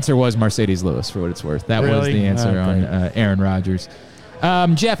way, the answer was Mercedes Lewis, for what it's worth. That was Really? the answer Okay. on Aaron Rodgers.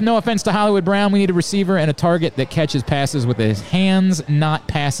 Jeff, no offense to Hollywood Brown. We need a receiver and a target that catches passes with his hands, not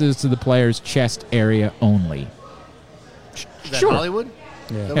passes to the player's chest area only. Is that Sure. Hollywood?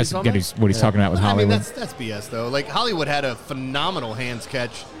 Yeah. That That's what he's talking about with I Hollywood. mean, that's BS though. Like Hollywood had a phenomenal hands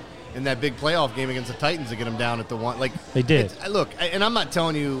catch in that big playoff game against the Titans to get him down at the one. Like They did. Look, and I'm not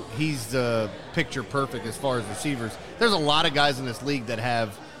telling you he's picture perfect as far as receivers. There's a lot of guys in this league that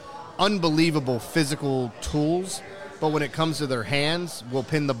have unbelievable physical tools, but when it comes to their hands, will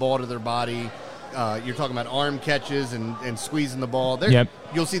pin the ball to their body. You're talking about arm catches and squeezing the ball. Yep.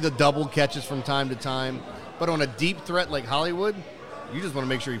 You'll see the double catches from time to time, but on a deep threat like Hollywood, you just want to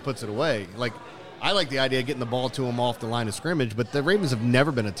make sure he puts it away. Like, I like the idea of getting the ball to him off the line of scrimmage, but the Ravens have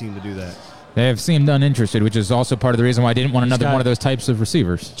never been a team to do that. They have seemed uninterested, which is also part of the reason why I didn't want another one of those types of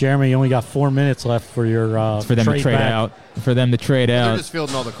receivers. Jeremy, you only got 4 minutes left for your For them to trade back. out. For them to trade They're out. just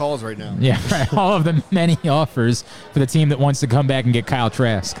fielding all the calls right now. Yeah, right. All of the many offers for the team that wants to come back and get Kyle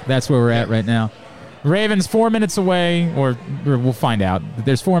Trask. That's where we're at right now. Ravens 4 minutes away, or we'll find out.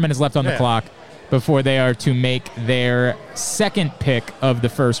 There's 4 minutes left on the clock before they are to make their second pick of the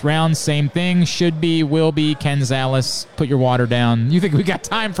first round. Same thing. Should be, will be. Kenzales, put your water down. You think we got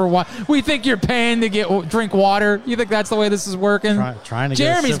time for what? We think you're paying to drink water? You think that's the way this is working? Trying to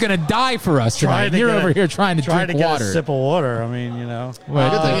Jeremy's going to die for us tonight. You're over here trying to drink get water. a sip of water. I mean, you know. The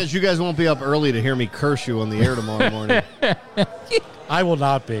good thing is you guys won't be up early to hear me curse you on the air tomorrow morning. I will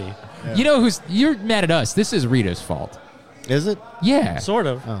not be. Yeah. You know you're mad at us. This is Rita's fault. Is it? Yeah. Sort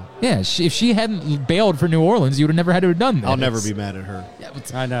of. Oh. Yeah, if she hadn't bailed for New Orleans, you would have never had to have done that. I'll never be mad at her.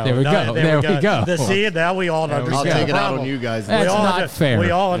 I know. There we go. There we go. See, now we all understand I'll the take it out problem. on you guys. That's we all not fair. We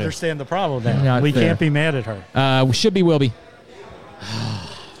all understand the problem now. Not we fair. can't be mad at her. We should be, will be.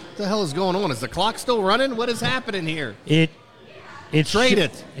 What the hell is going on? Is the clock still running? What is happening here? It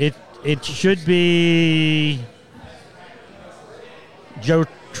Trade It should be Joe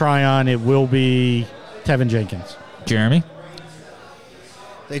Tryon. It will be Tevin Jenkins. Jeremy?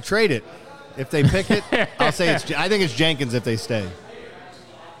 They trade it. If they pick it, I'll say I think it's Jenkins if they stay.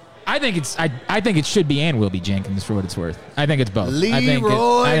 I think it should be and will be Jenkins for what it's worth. I think it's both. I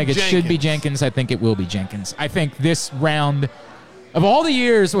Leroy think it should be Jenkins. Jenkins. I think it will be Jenkins. I think this round of all the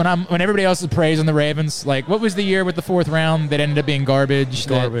years when everybody else is praising the Ravens, like what was the year with the fourth round that ended up being garbage?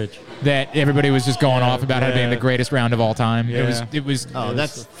 That everybody was just going off about it being the greatest round of all time. Yeah. It was Oh,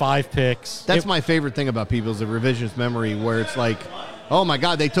 that's 5 picks. That's my favorite thing about people is the revisionist memory, where it's like, oh my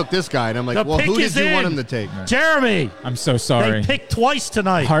God, they took this guy, and I'm like, The well, pick who did is you in. want him to take? Jeremy. I'm so sorry. They picked twice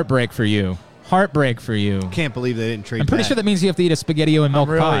tonight. Heartbreak for you. Heartbreak for you. Can't believe they didn't trade. I'm pretty back. sure that means you have to eat a spaghetti and milk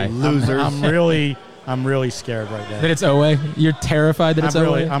pie. Losers. I'm really scared right now. That it's Owe? You're terrified that it's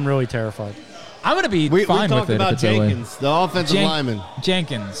Owe? I'm really terrified. I'm going to be We fine talked with it about if it's Owe. Jenkins, the offensive lineman.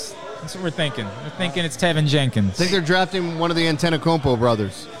 Jenkins. That's what we're thinking. We're thinking it's Tevin Jenkins. I think they're drafting one of the Antetokounmpo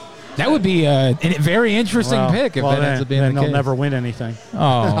brothers. That would be a very interesting pick if that ends up being the then case. they'll never win anything. They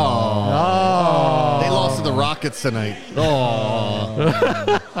lost to the Rockets tonight.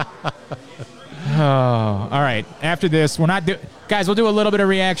 All right. After this, we're not guys. We'll do a little bit of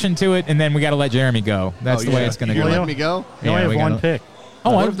reaction to it, and then we got to let Jeremy go. That's the way it's going to You go. gonna let me go? You only we have one gotta- pick.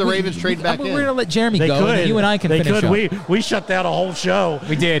 What if the Ravens trade back in? We're going to let Jeremy They go. could. And then you and I can they finish could. up. We shut down a whole show.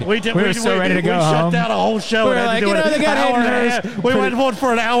 We did. We did. We were so ready to go We home. shut down a whole show. We were and had like, to do you know, it they got an hour and a haters. half. We went on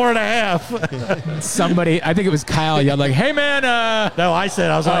for an hour and a half. Somebody, I think it was Kyle, yelled like, "Hey man!" No, I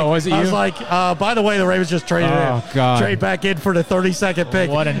said. I was like, was it I was you? like, by the way, the Ravens just traded in. God. Trade back in for the 32nd pick.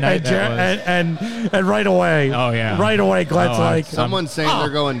 What a night that and right away. Oh, yeah. Right away, Glenn's like, Someone's saying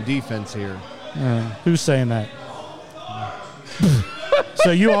they're going defense here. who's saying that?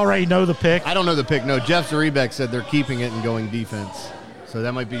 So you already know the pick. I don't know the pick. No, Jeff Zarebek said they're keeping it and going defense. So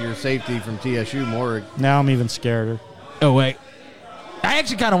that might be your safety from TSU, Morik. Now I'm even scared. Oh wait, I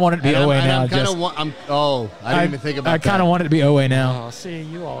actually kind of want it to be Owe now. I didn't even think about that. I kind of want it to be Owe now. Oh, see,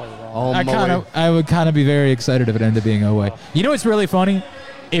 you all are wrong. Oh, I would kind of be very excited if it ended up being Owe. You know what's really funny?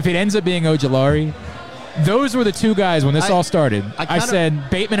 If it ends up being Ojulari, those were the two guys when this all started. I said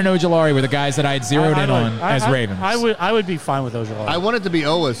Bateman and Ojulari were the guys that I had zeroed in on as Ravens. I would be fine with Ojulari. I want it to be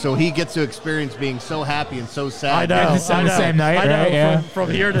Owa, so he gets to experience being so happy and so sad. I know. On the same night, I know, right? Yeah.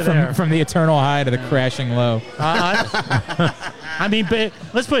 From here to there. From the eternal high to the crashing low. I mean, but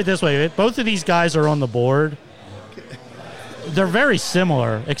let's put it this way. Both of these guys are on the board. They're very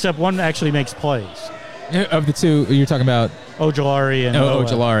similar, except one actually makes plays. Of the two, you're talking about Ojulari and Owe.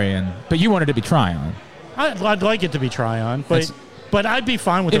 Ojulari, but you wanted it to be Tryon. I'd like it to be Tryon, but I'd be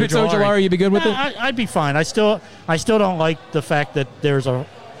fine with If Ojulari. it's Ojulari, you'd be good with it? I'd be fine. I still don't like the fact that there's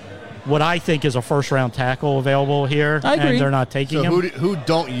what I think is a first-round tackle available here, I agree. and they're not taking So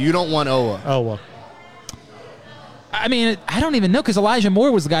him. you don't want Owa? Oh, well. I mean, I don't even know because Elijah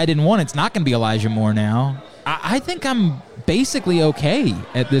Moore was the guy I didn't want. It's not going to be Elijah Moore now. I think I'm basically okay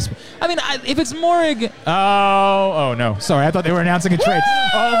at this. I mean, if it's Morig, oh no, sorry, I thought they were announcing a trade.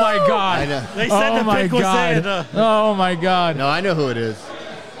 Oh my god, I know. They said the pick was in. Oh my god. No, I know who it is.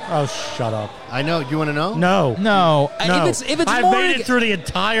 Oh, shut up. I know. You want to know? No. No. No. If it's I've Morig, made it through the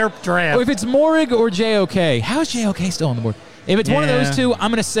entire draft. if it's Morig or JOK, how is JOK still on the board? If it's one of those two,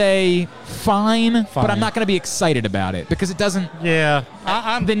 I'm going to say fine, but I'm not going to be excited about it because it doesn't. Yeah.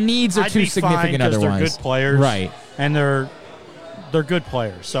 The needs are I'd too be significant fine 'cause otherwise. they're good players. Right. And they're good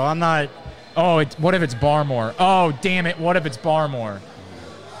players. So I'm not. Oh, what if it's Barmore? Oh, damn it. What if it's Barmore?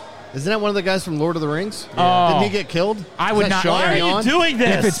 Isn't that one of the guys from Lord of the Rings? Oh. Didn't he get killed? I would Is that not- Sean Why are you Young? doing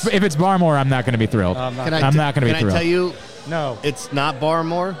this? If it's Barmore, I'm not going to be thrilled. I'm not. Can I I'm not gonna be Can thrilled. I tell you, No. it's not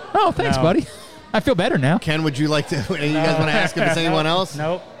Barmore? Oh, thanks, No. buddy. I feel better now. Ken, would you like to? You guys want to ask if it's anyone else?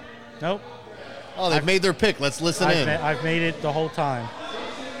 Nope. Oh, they've made their pick. Let's listen in. I've made it the whole time.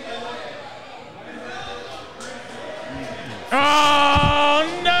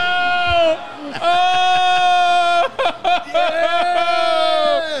 Oh, no!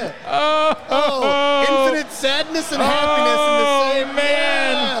 Oh, infinite sadness and happiness in the same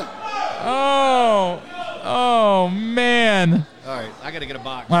man. Yeah. Oh, man. All right, I got to get a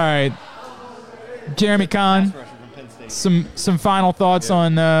box. All right. Jeremy Kahn, some final thoughts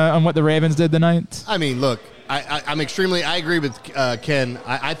on what the Ravens did tonight? I mean, look, I'm extremely. I agree with Ken.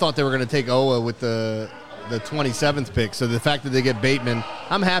 I thought they were going to take Owa with the 27th pick. So the fact that they get Bateman,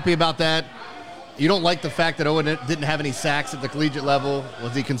 I'm happy about that. You don't like the fact that Owa didn't have any sacks at the collegiate level.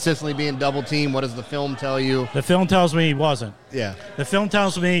 Was he consistently being double teamed? What does the film tell you? The film tells me he wasn't. Yeah. The film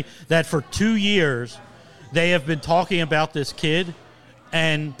tells me that for 2 years they have been talking about this kid,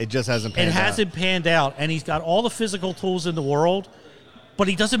 and It just hasn't panned out. It hasn't panned out, and he's got all the physical tools in the world, but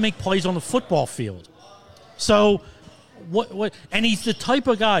he doesn't make plays on the football field. So, what? And he's the type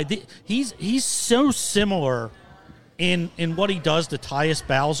of guy. He's so similar in what he does to Tyus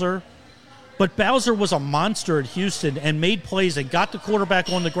Bowser, but Bowser was a monster at Houston and made plays and got the quarterback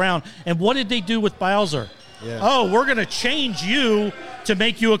on the ground. And what did they do with Bowser? Yeah. Oh, we're going to change you to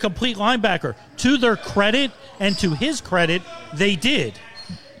make you a complete linebacker. To their credit and to his credit, they did.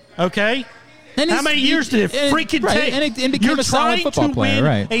 Okay? And How many years did it freaking right, take? And became You're a solid trying football to player, win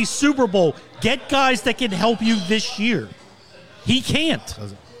right? a Super Bowl. Get guys that can help you this year. He can't.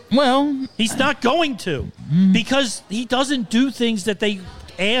 Well, He's not going to because he doesn't do things that they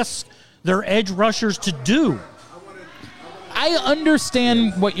ask their edge rushers to do. I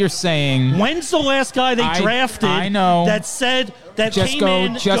understand what you're saying. When's the last guy they drafted I know. that said that Just came go,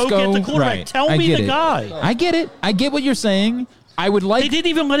 in, just go get the quarterback? right. Tell I me get the it. guy. I get it. I get what you're saying. I would like. They didn't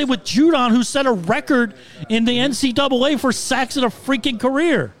even let it with Judon, who set a record in the NCAA for sacks in a freaking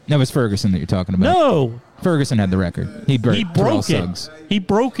career. That was Ferguson that you're talking about. No. Ferguson had the record. He broke Terrell broke it. Suggs. He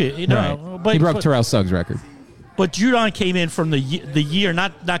broke it. You know, Right. but, He broke Terrell Suggs' record. But Judon came in from the year,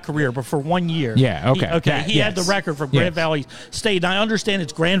 not career, but for 1 year. Yeah, okay. He had the record from Grand Valley State. And I understand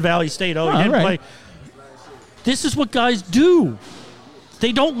it's Grand Valley State. Oh, he didn't right. play. This is what guys do.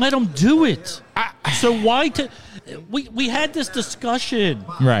 They don't let them do it. So why? We had this discussion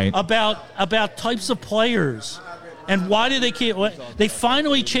Right. about types of players. And why do they can't? They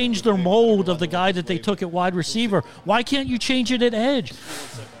finally changed their mold of the guy that they took at wide receiver. Why can't you change it at edge?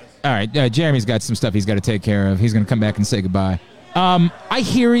 All right, Jeremy's got some stuff he's got to take care of. He's going to come back and say goodbye. I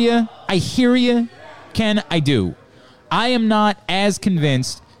hear you, Ken. I do. I am not as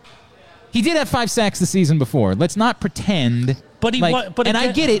convinced. He did have 5 sacks the season before. Let's not pretend. But he, but and again,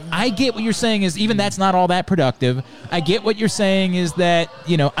 I get it. I get what you're saying is even that's not all that productive. I get what you're saying is that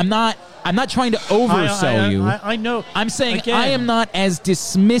I'm not trying to oversell you. I know. I'm saying again, I am not as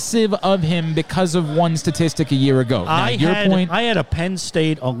dismissive of him because of one statistic a year ago. Now, I had a Penn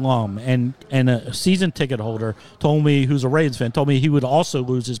State alum and a season ticket holder told me, who's a Ravens fan, told me he would also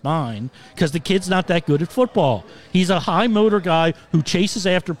lose his mind because the kid's not that good at football. He's a high motor guy who chases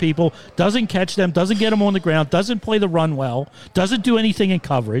after people, doesn't catch them, doesn't get them on the ground, doesn't play the run well, doesn't do anything in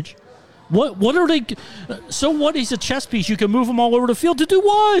coverage. What are they? So what? He's a chess piece. You can move him all over the field to do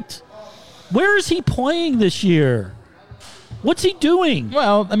what? Where is he playing this year? What's he doing?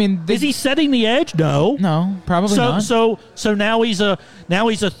 Well, I mean, is he setting the edge? No, probably not. So now he's a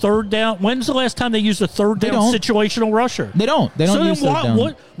third down. When's the last time they used a third down situational rusher? They don't. They don't so use then third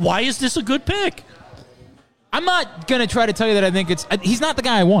down. Why is this a good pick? I'm not going to try to tell you that I think he's not the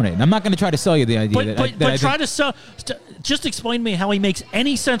guy I wanted. I'm not going to try to sell you the idea just explain to me how he makes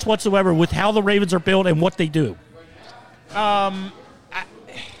any sense whatsoever with how the Ravens are built and what they do.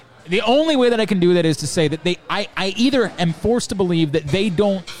 The only way that I can do that is to say that I either am forced to believe that they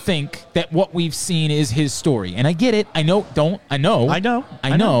don't think that what we've seen is his story. And I get it. I know that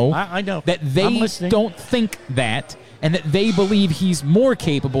they don't think that, and that they believe he's more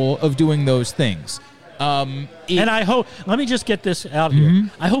capable of doing those things. And I hope, let me just get this out here.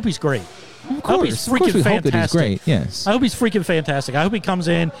 I hope he's great. Of course, he's freaking fantastic. Hope that he's great. Yes. I hope he's freaking fantastic. I hope he comes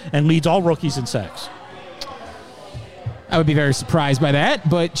in and leads all rookies in sacks. I would be very surprised by that,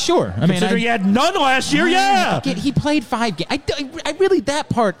 but sure. Considering he had none last year, yeah. He played 5 games. I really,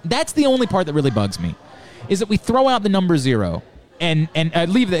 that's the only part that really bugs me, is that we throw out the number 0 and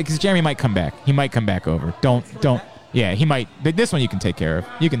leave that, because Jeremy might come back. He might come back over. Don't. Yeah, he might. But this one you can take care of.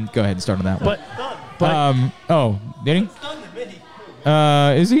 You can go ahead and start on that one. But did he?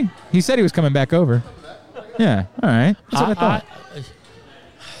 Is he? He said he was coming back over. Yeah, all right. That's what I thought.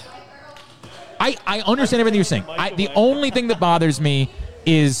 I understand everything you're saying. The only thing that bothers me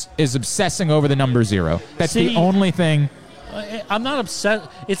is obsessing over the number 0. That's the only thing. I'm not upset.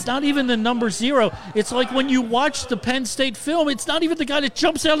 It's not even the number 0. It's like when you watch the Penn State film, it's not even the guy that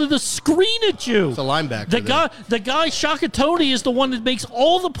jumps out of the screen at you. It's a linebacker. The guy Shaka Toney is the one that makes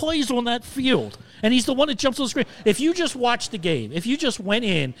all the plays on that field. And he's the one that jumps on the screen. If you just watched the game, if you just went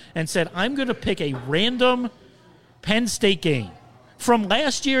in and said, I'm going to pick a random Penn State game from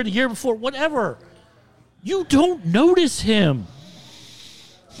last year, the year before, whatever, you don't notice him.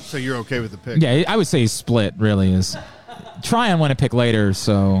 So you're okay with the pick? Yeah, I would say he's split, really is. Tryon went a pick later,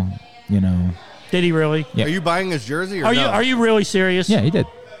 so, Did he really? Yeah. Are you buying his jersey or Are you really serious? Yeah, he did.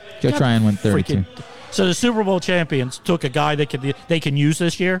 Joe Tryon went 32. So the Super Bowl champions took a guy that they can use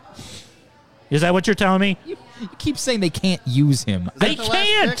this year? Is that what you're telling me? You keep saying they can't use him. They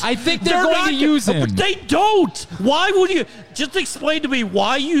can't. I think they're going to use him. But they don't. Why would you? Just explain to me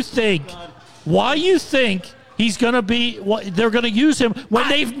why you think he's going to be. They're going to use him when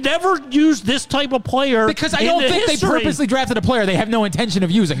they've never used this type of player. Because I don't think they purposely drafted a player they have no intention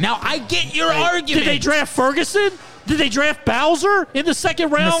of using. Now I get your argument. Did they draft Ferguson? Did they draft Bowser in the second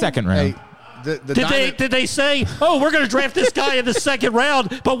round? In the second round. Hey, did they say, we're going to draft this guy in the second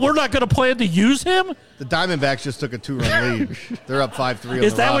round, but we're not going to plan to use him? The Diamondbacks just took a 2-run lead. They're up 5-3.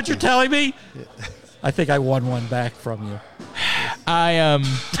 Is that what you're telling me? Yeah. I think I won one back from you.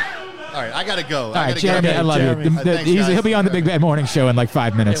 All right, I got to go. All right, Jeremy, I love you. He'll be on the Big Bad Morning Show in like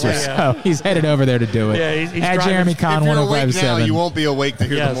 5 minutes or so. He's headed over there to do it. Yeah, he's at Jeremy Conn 105.7. You won't be awake to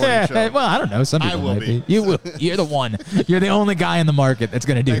hear the morning show. Well, I don't know. Some people might be. You will. You're the one. You're the only guy in the market that's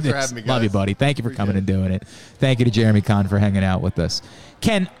going to do Thanks this. for having me, guys. Love you, buddy. Thank you for coming and doing it. Thank you to Jeremy Conn for hanging out with us.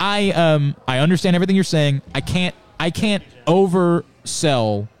 Ken, I understand everything you're saying. I can't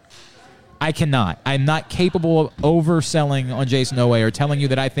oversell. I cannot. I'm not capable of overselling on Jayson Oweh or telling you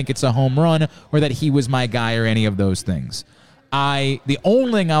that I think it's a home run or that he was my guy or any of those things. The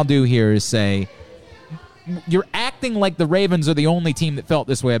only thing I'll do here is say you're acting like the Ravens are the only team that felt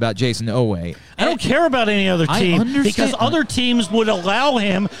this way about Jayson Oweh. I don't care about any other team because other teams would allow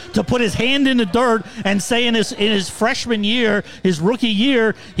him to put his hand in the dirt and say in his freshman year, his rookie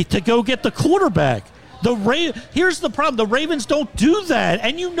year, to go get the quarterback. Here's the problem. The Ravens don't do that,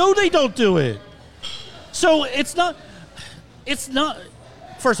 and they don't do it. So it's not.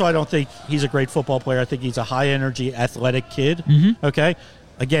 First of all, I don't think he's a great football player. I think he's a high-energy, athletic kid. Mm-hmm. Okay?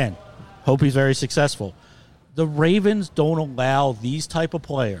 Again, hope he's very successful. The Ravens don't allow these type of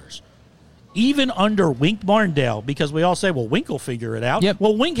players, even under Wink Martindale, because we all say, well, Wink will figure it out. Yep.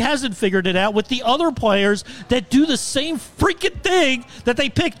 Well, Wink hasn't figured it out with the other players that do the same freaking thing that they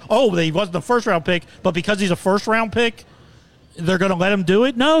picked. Oh, he wasn't a first-round pick, but because he's a first-round pick, they're going to let him do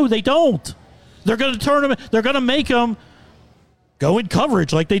it? No, they don't. They're going to turn him. They're going to make him go in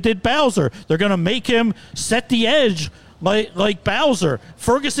coverage like they did Bowser. They're going to make him set the edge like Bowser.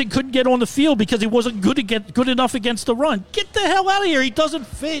 Ferguson couldn't get on the field because he wasn't good enough against the run. Get the hell out of here. He doesn't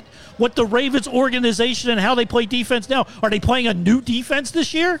fit what the Ravens organization and how they play defense now. Are they playing a new defense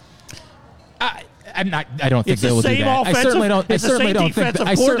this year? I don't think they will do that. I certainly don't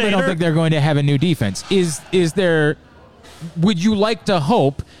think they're going to have a new defense. Is there? Would you like to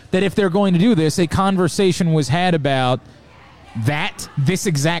hope that if they're going to do this, a conversation was had about this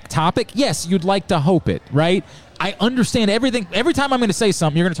exact topic? Yes, you'd like to hope it, right? I understand everything. Every time I'm going to say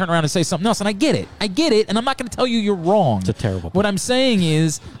something, you're going to turn around and say something else, and I get it, and I'm not going to tell you you're wrong. It's a terrible point. What I'm saying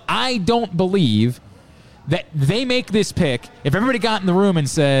is I don't believe that they make this pick. If everybody got in the room and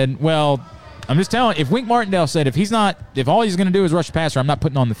said, well, I'm just telling you, if Wink Martindale said if all he's going to do is rush the passer, I'm not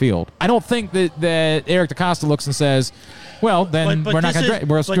putting on the field. I don't think that Eric DeCosta looks and says, well, then we're not going to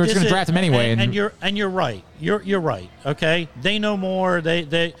we're just going to draft him anyway. And you're right. You're right. Okay, they know more.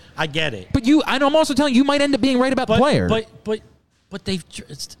 I get it. But I'm also telling you might end up being right about the player. But But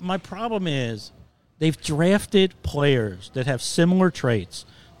my problem is they've drafted players that have similar traits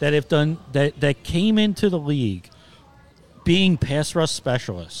that have done that came into the league being pass rush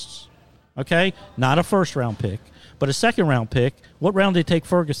specialists. Okay, not a first round pick, but a second round pick. What round did they take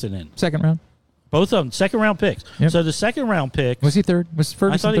Ferguson in? Second round. Both of them second round picks. Yep. So the second round pick was he third? Was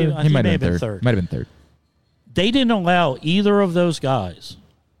Ferguson third? He might have been third. Might have been third. They didn't allow either of those guys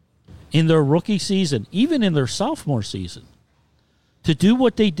in their rookie season, even in their sophomore season, to do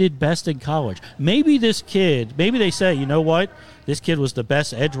what they did best in college. Maybe this kid, maybe they say, you know what? This kid was the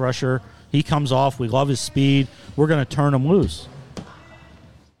best edge rusher. He comes off. We love his speed. We're going to turn him loose.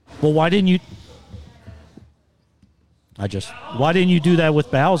 Well, why didn't you do that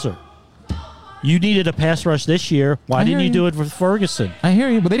with Bowser? You needed a pass rush this year. Why didn't you do it with Ferguson? I hear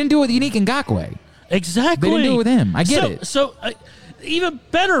you, but they didn't do it with Unique Ngakoue. Exactly. They didn't do it with him. I get it. So even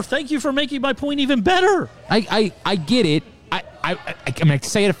better. Thank you for making my point even better. I get it. I'm going to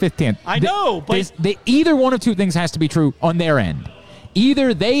say it a 15th. I know, but either one of two things has to be true on their end.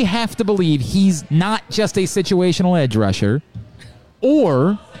 Either they have to believe he's not just a situational edge rusher,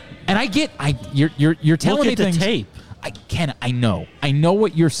 or, and I get, you're telling me things. Look at the tape. I know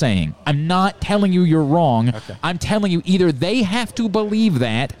what you're saying. I'm not telling you you're wrong. Okay. I'm telling you either they have to believe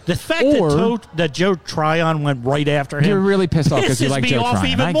that, the fact or that Joe Tryon went right after him. You're really pissed off because you like Joe Tryon.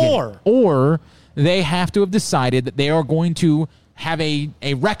 Even more. Or they have to have decided that they are going to have a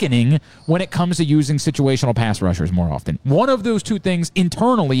reckoning when it comes to using situational pass rushers more often. One of those two things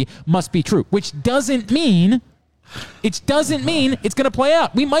internally must be true, which doesn't mean it's going to play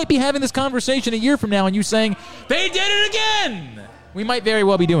out. We might be having this conversation a year from now and you saying, they did it again. We might very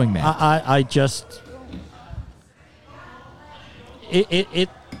well be doing that. I just...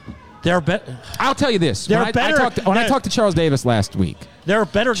 They're better. I'll tell you this. When I talked to Charles Davis last week, there are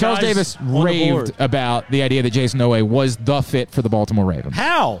better Charles guys Davis on raved about the idea that Jason Owe was the fit for the Baltimore Ravens.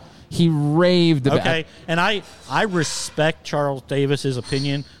 How? He raved about. Okay, and I respect Charles Davis's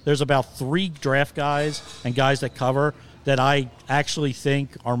opinion. There's about 3 draft guys and guys that cover that I actually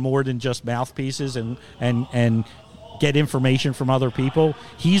think are more than just mouthpieces and get information from other people.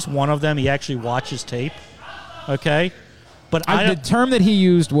 He's one of them. He actually watches tape. Okay. But the term that he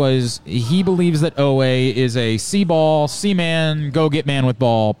used was he believes that Owe is a C-ball, C-man, go-get-man with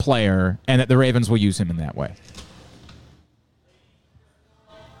ball player, and that the Ravens will use him in that way.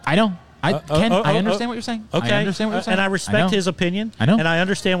 I know. I understand what you're saying. Okay. I understand what you're saying. And I respect his opinion. I know. And I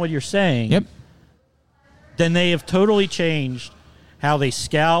understand what you're saying. Yep. Then they have totally changed how they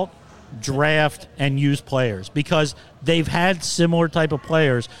scout, draft, and use players because they've had similar type of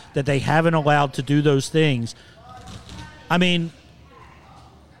players that they haven't allowed to do those things. I mean,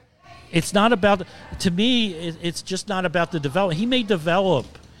 it's not about, to me, it's just not about the development. He may develop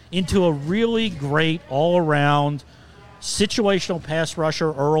into a really great all-around situational pass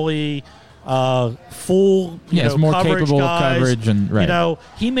rusher early, full, more coverage capable guys. Of coverage. And, right.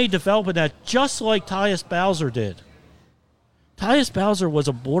 He may develop in that just like Tyus Bowser did. Tyus Bowser was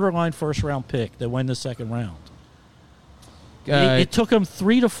a borderline first-round pick that went in the second round. It took him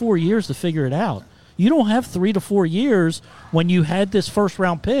 3 to 4 years to figure it out. You don't have 3 to 4 years when you had this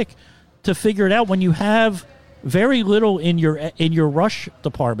first-round pick to figure it out when you have very little in your rush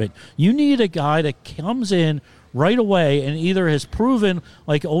department. You need a guy that comes in right away and either has proven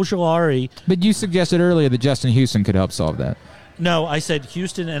like Ojulari. But you suggested earlier that Justin Houston could help solve that. No, I said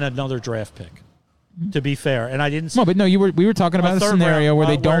Houston and another draft pick. To be fair, and I didn't. No, but no, we were talking about a scenario where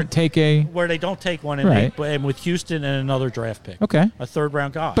they don't take one, and with Houston and another draft pick. Okay, a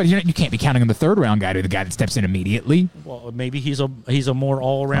third-round guy. But you can't be counting on the third-round guy to the guy that steps in immediately. Well, maybe he's a more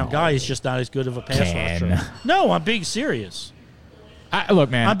all-around guy. He's just not as good of a pass rusher. No, I'm being serious. Look,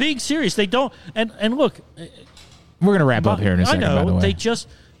 man, I'm being serious. They don't. And look, we're gonna wrap up here in a second. I know. By the way, they just.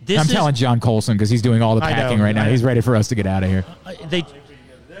 I'm telling John Colson because he's doing all the packing right now. He's ready for us to get out of here.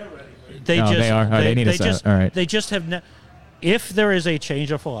 They are. They need us. All right. They just have. If there is a change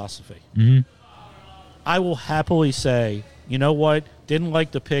of philosophy, I will happily say, you know what? Didn't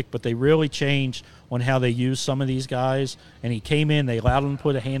like the pick, but they really changed on how they use some of these guys. And he came in. They allowed him to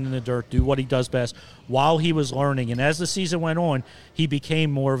put a hand in the dirt, do what he does best while he was learning. And as the season went on, he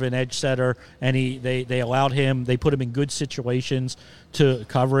became more of an edge setter. And they allowed him. They put him in good situations to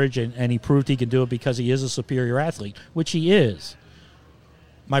coverage, and he proved he can do it because he is a superior athlete, which he is.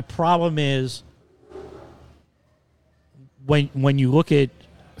 My problem is when you look at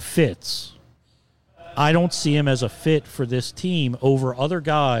Fitz, I don't see him as a fit for this team over other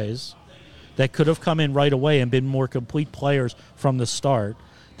guys that could have come in right away and been more complete players from the start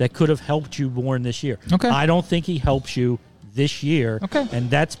that could have helped you more in this year. Okay. I don't think he helps you this year. Okay. And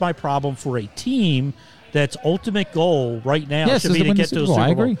that's my problem for a team that's ultimate goal right now Yes, should be to get to the Super Bowl. I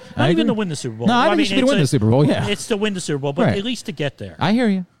agree. Not I even agree. to win the Super Bowl. No, I think it should be to win the Super Bowl, yeah. It's to win the Super Bowl, but Right. at least to get there. I hear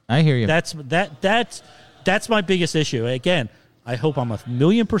you. That's my biggest issue. Again, I hope I'm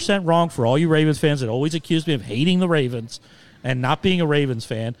 1,000,000% wrong for all you Ravens fans that always accuse me of hating the Ravens and not being a Ravens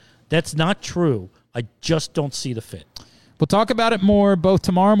fan. That's not true. I just don't see the fit. We'll talk about it more both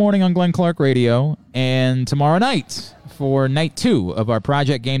tomorrow morning on Glenn Clark Radio and tomorrow night for night 2 of our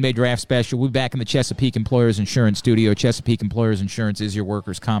Project Game Day Draft Special. We'll be back in the Chesapeake Employers Insurance Studio. Chesapeake Employers Insurance is your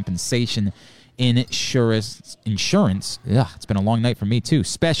workers' compensation insurance. Yeah, it's been a long night for me, too.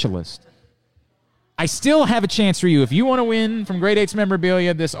 Specialist. I still have a chance for you. If you want to win from Great 8's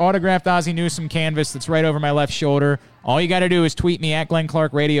memorabilia, this autographed Ozzie Newsome canvas that's right over my left shoulder, all you got to do is tweet me at Glenn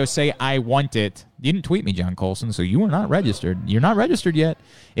Clark Radio, say, I want it. You didn't tweet me, John Colson, so you are not registered. You're not registered yet.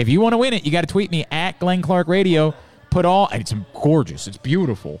 If you want to win it, you got to tweet me at Glenn Clark Radio. It's gorgeous. It's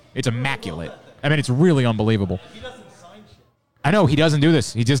beautiful. It's immaculate. I mean, it's really unbelievable. He doesn't sign shit. I know, he doesn't do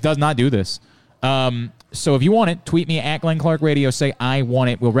this. He just does not do this. So if you want it, tweet me at Glenn Clark Radio. Say, I want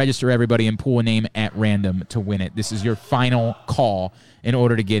it. We'll register everybody and pull a name at random to win it. This is your final call in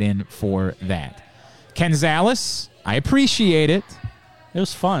order to get in for that. Ken Zales, I appreciate it. It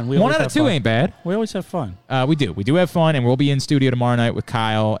was fun. 1 out of 2 ain't bad. We always have fun. We do. We do have fun, and we'll be in studio tomorrow night with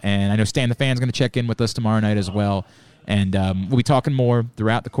Kyle. And I know Stan the Fan's going to check in with us tomorrow night as well. And we'll be talking more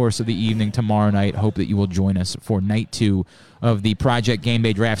throughout the course of the evening tomorrow night. Hope that you will join us for night 2 of the Project Game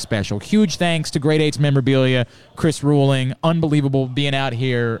Day Draft Special. Huge thanks to Great 8's memorabilia, Chris Ruling. Unbelievable being out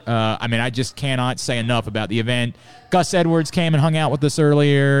here. I just cannot say enough about the event. Gus Edwards came and hung out with us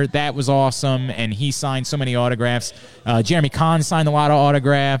earlier. That was awesome, and he signed so many autographs. Jeremy Kahn signed a lot of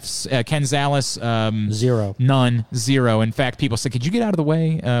autographs. Ken Zales, 0. None. 0. In fact, people said, could you get out of the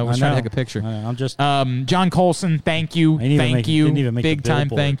way? I was trying to take a picture. I'm just... John Colson, thank you. Thank you. Didn't even make Big time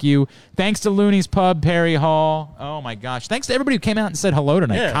thank you. Thanks to Looney's Pub, Perry Hall. Oh, my gosh. Thanks to everybody who came out and said hello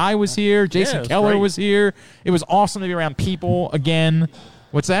tonight. Yeah. Kai was here. Jason Keller was here. It was awesome to be around people again.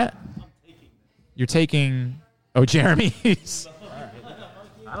 What's that? You're taking... Oh, Jeremy's.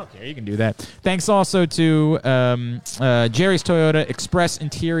 I don't care. You can do that. Thanks also to Jerry's Toyota Express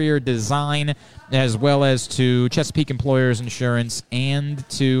Interior Design, as well as to Chesapeake Employers Insurance, and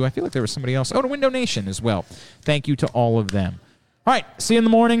to, I feel like there was somebody else. Oh, to Window Nation as well. Thank you to all of them. All right, see you in the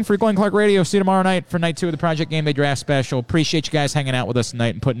morning for Glenn Clark Radio. See you tomorrow night for night 2 of the Project Game Day Draft Special. Appreciate you guys hanging out with us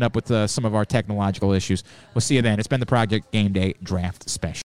tonight and putting up with some of our technological issues. We'll see you then. It's been the Project Game Day Draft Special.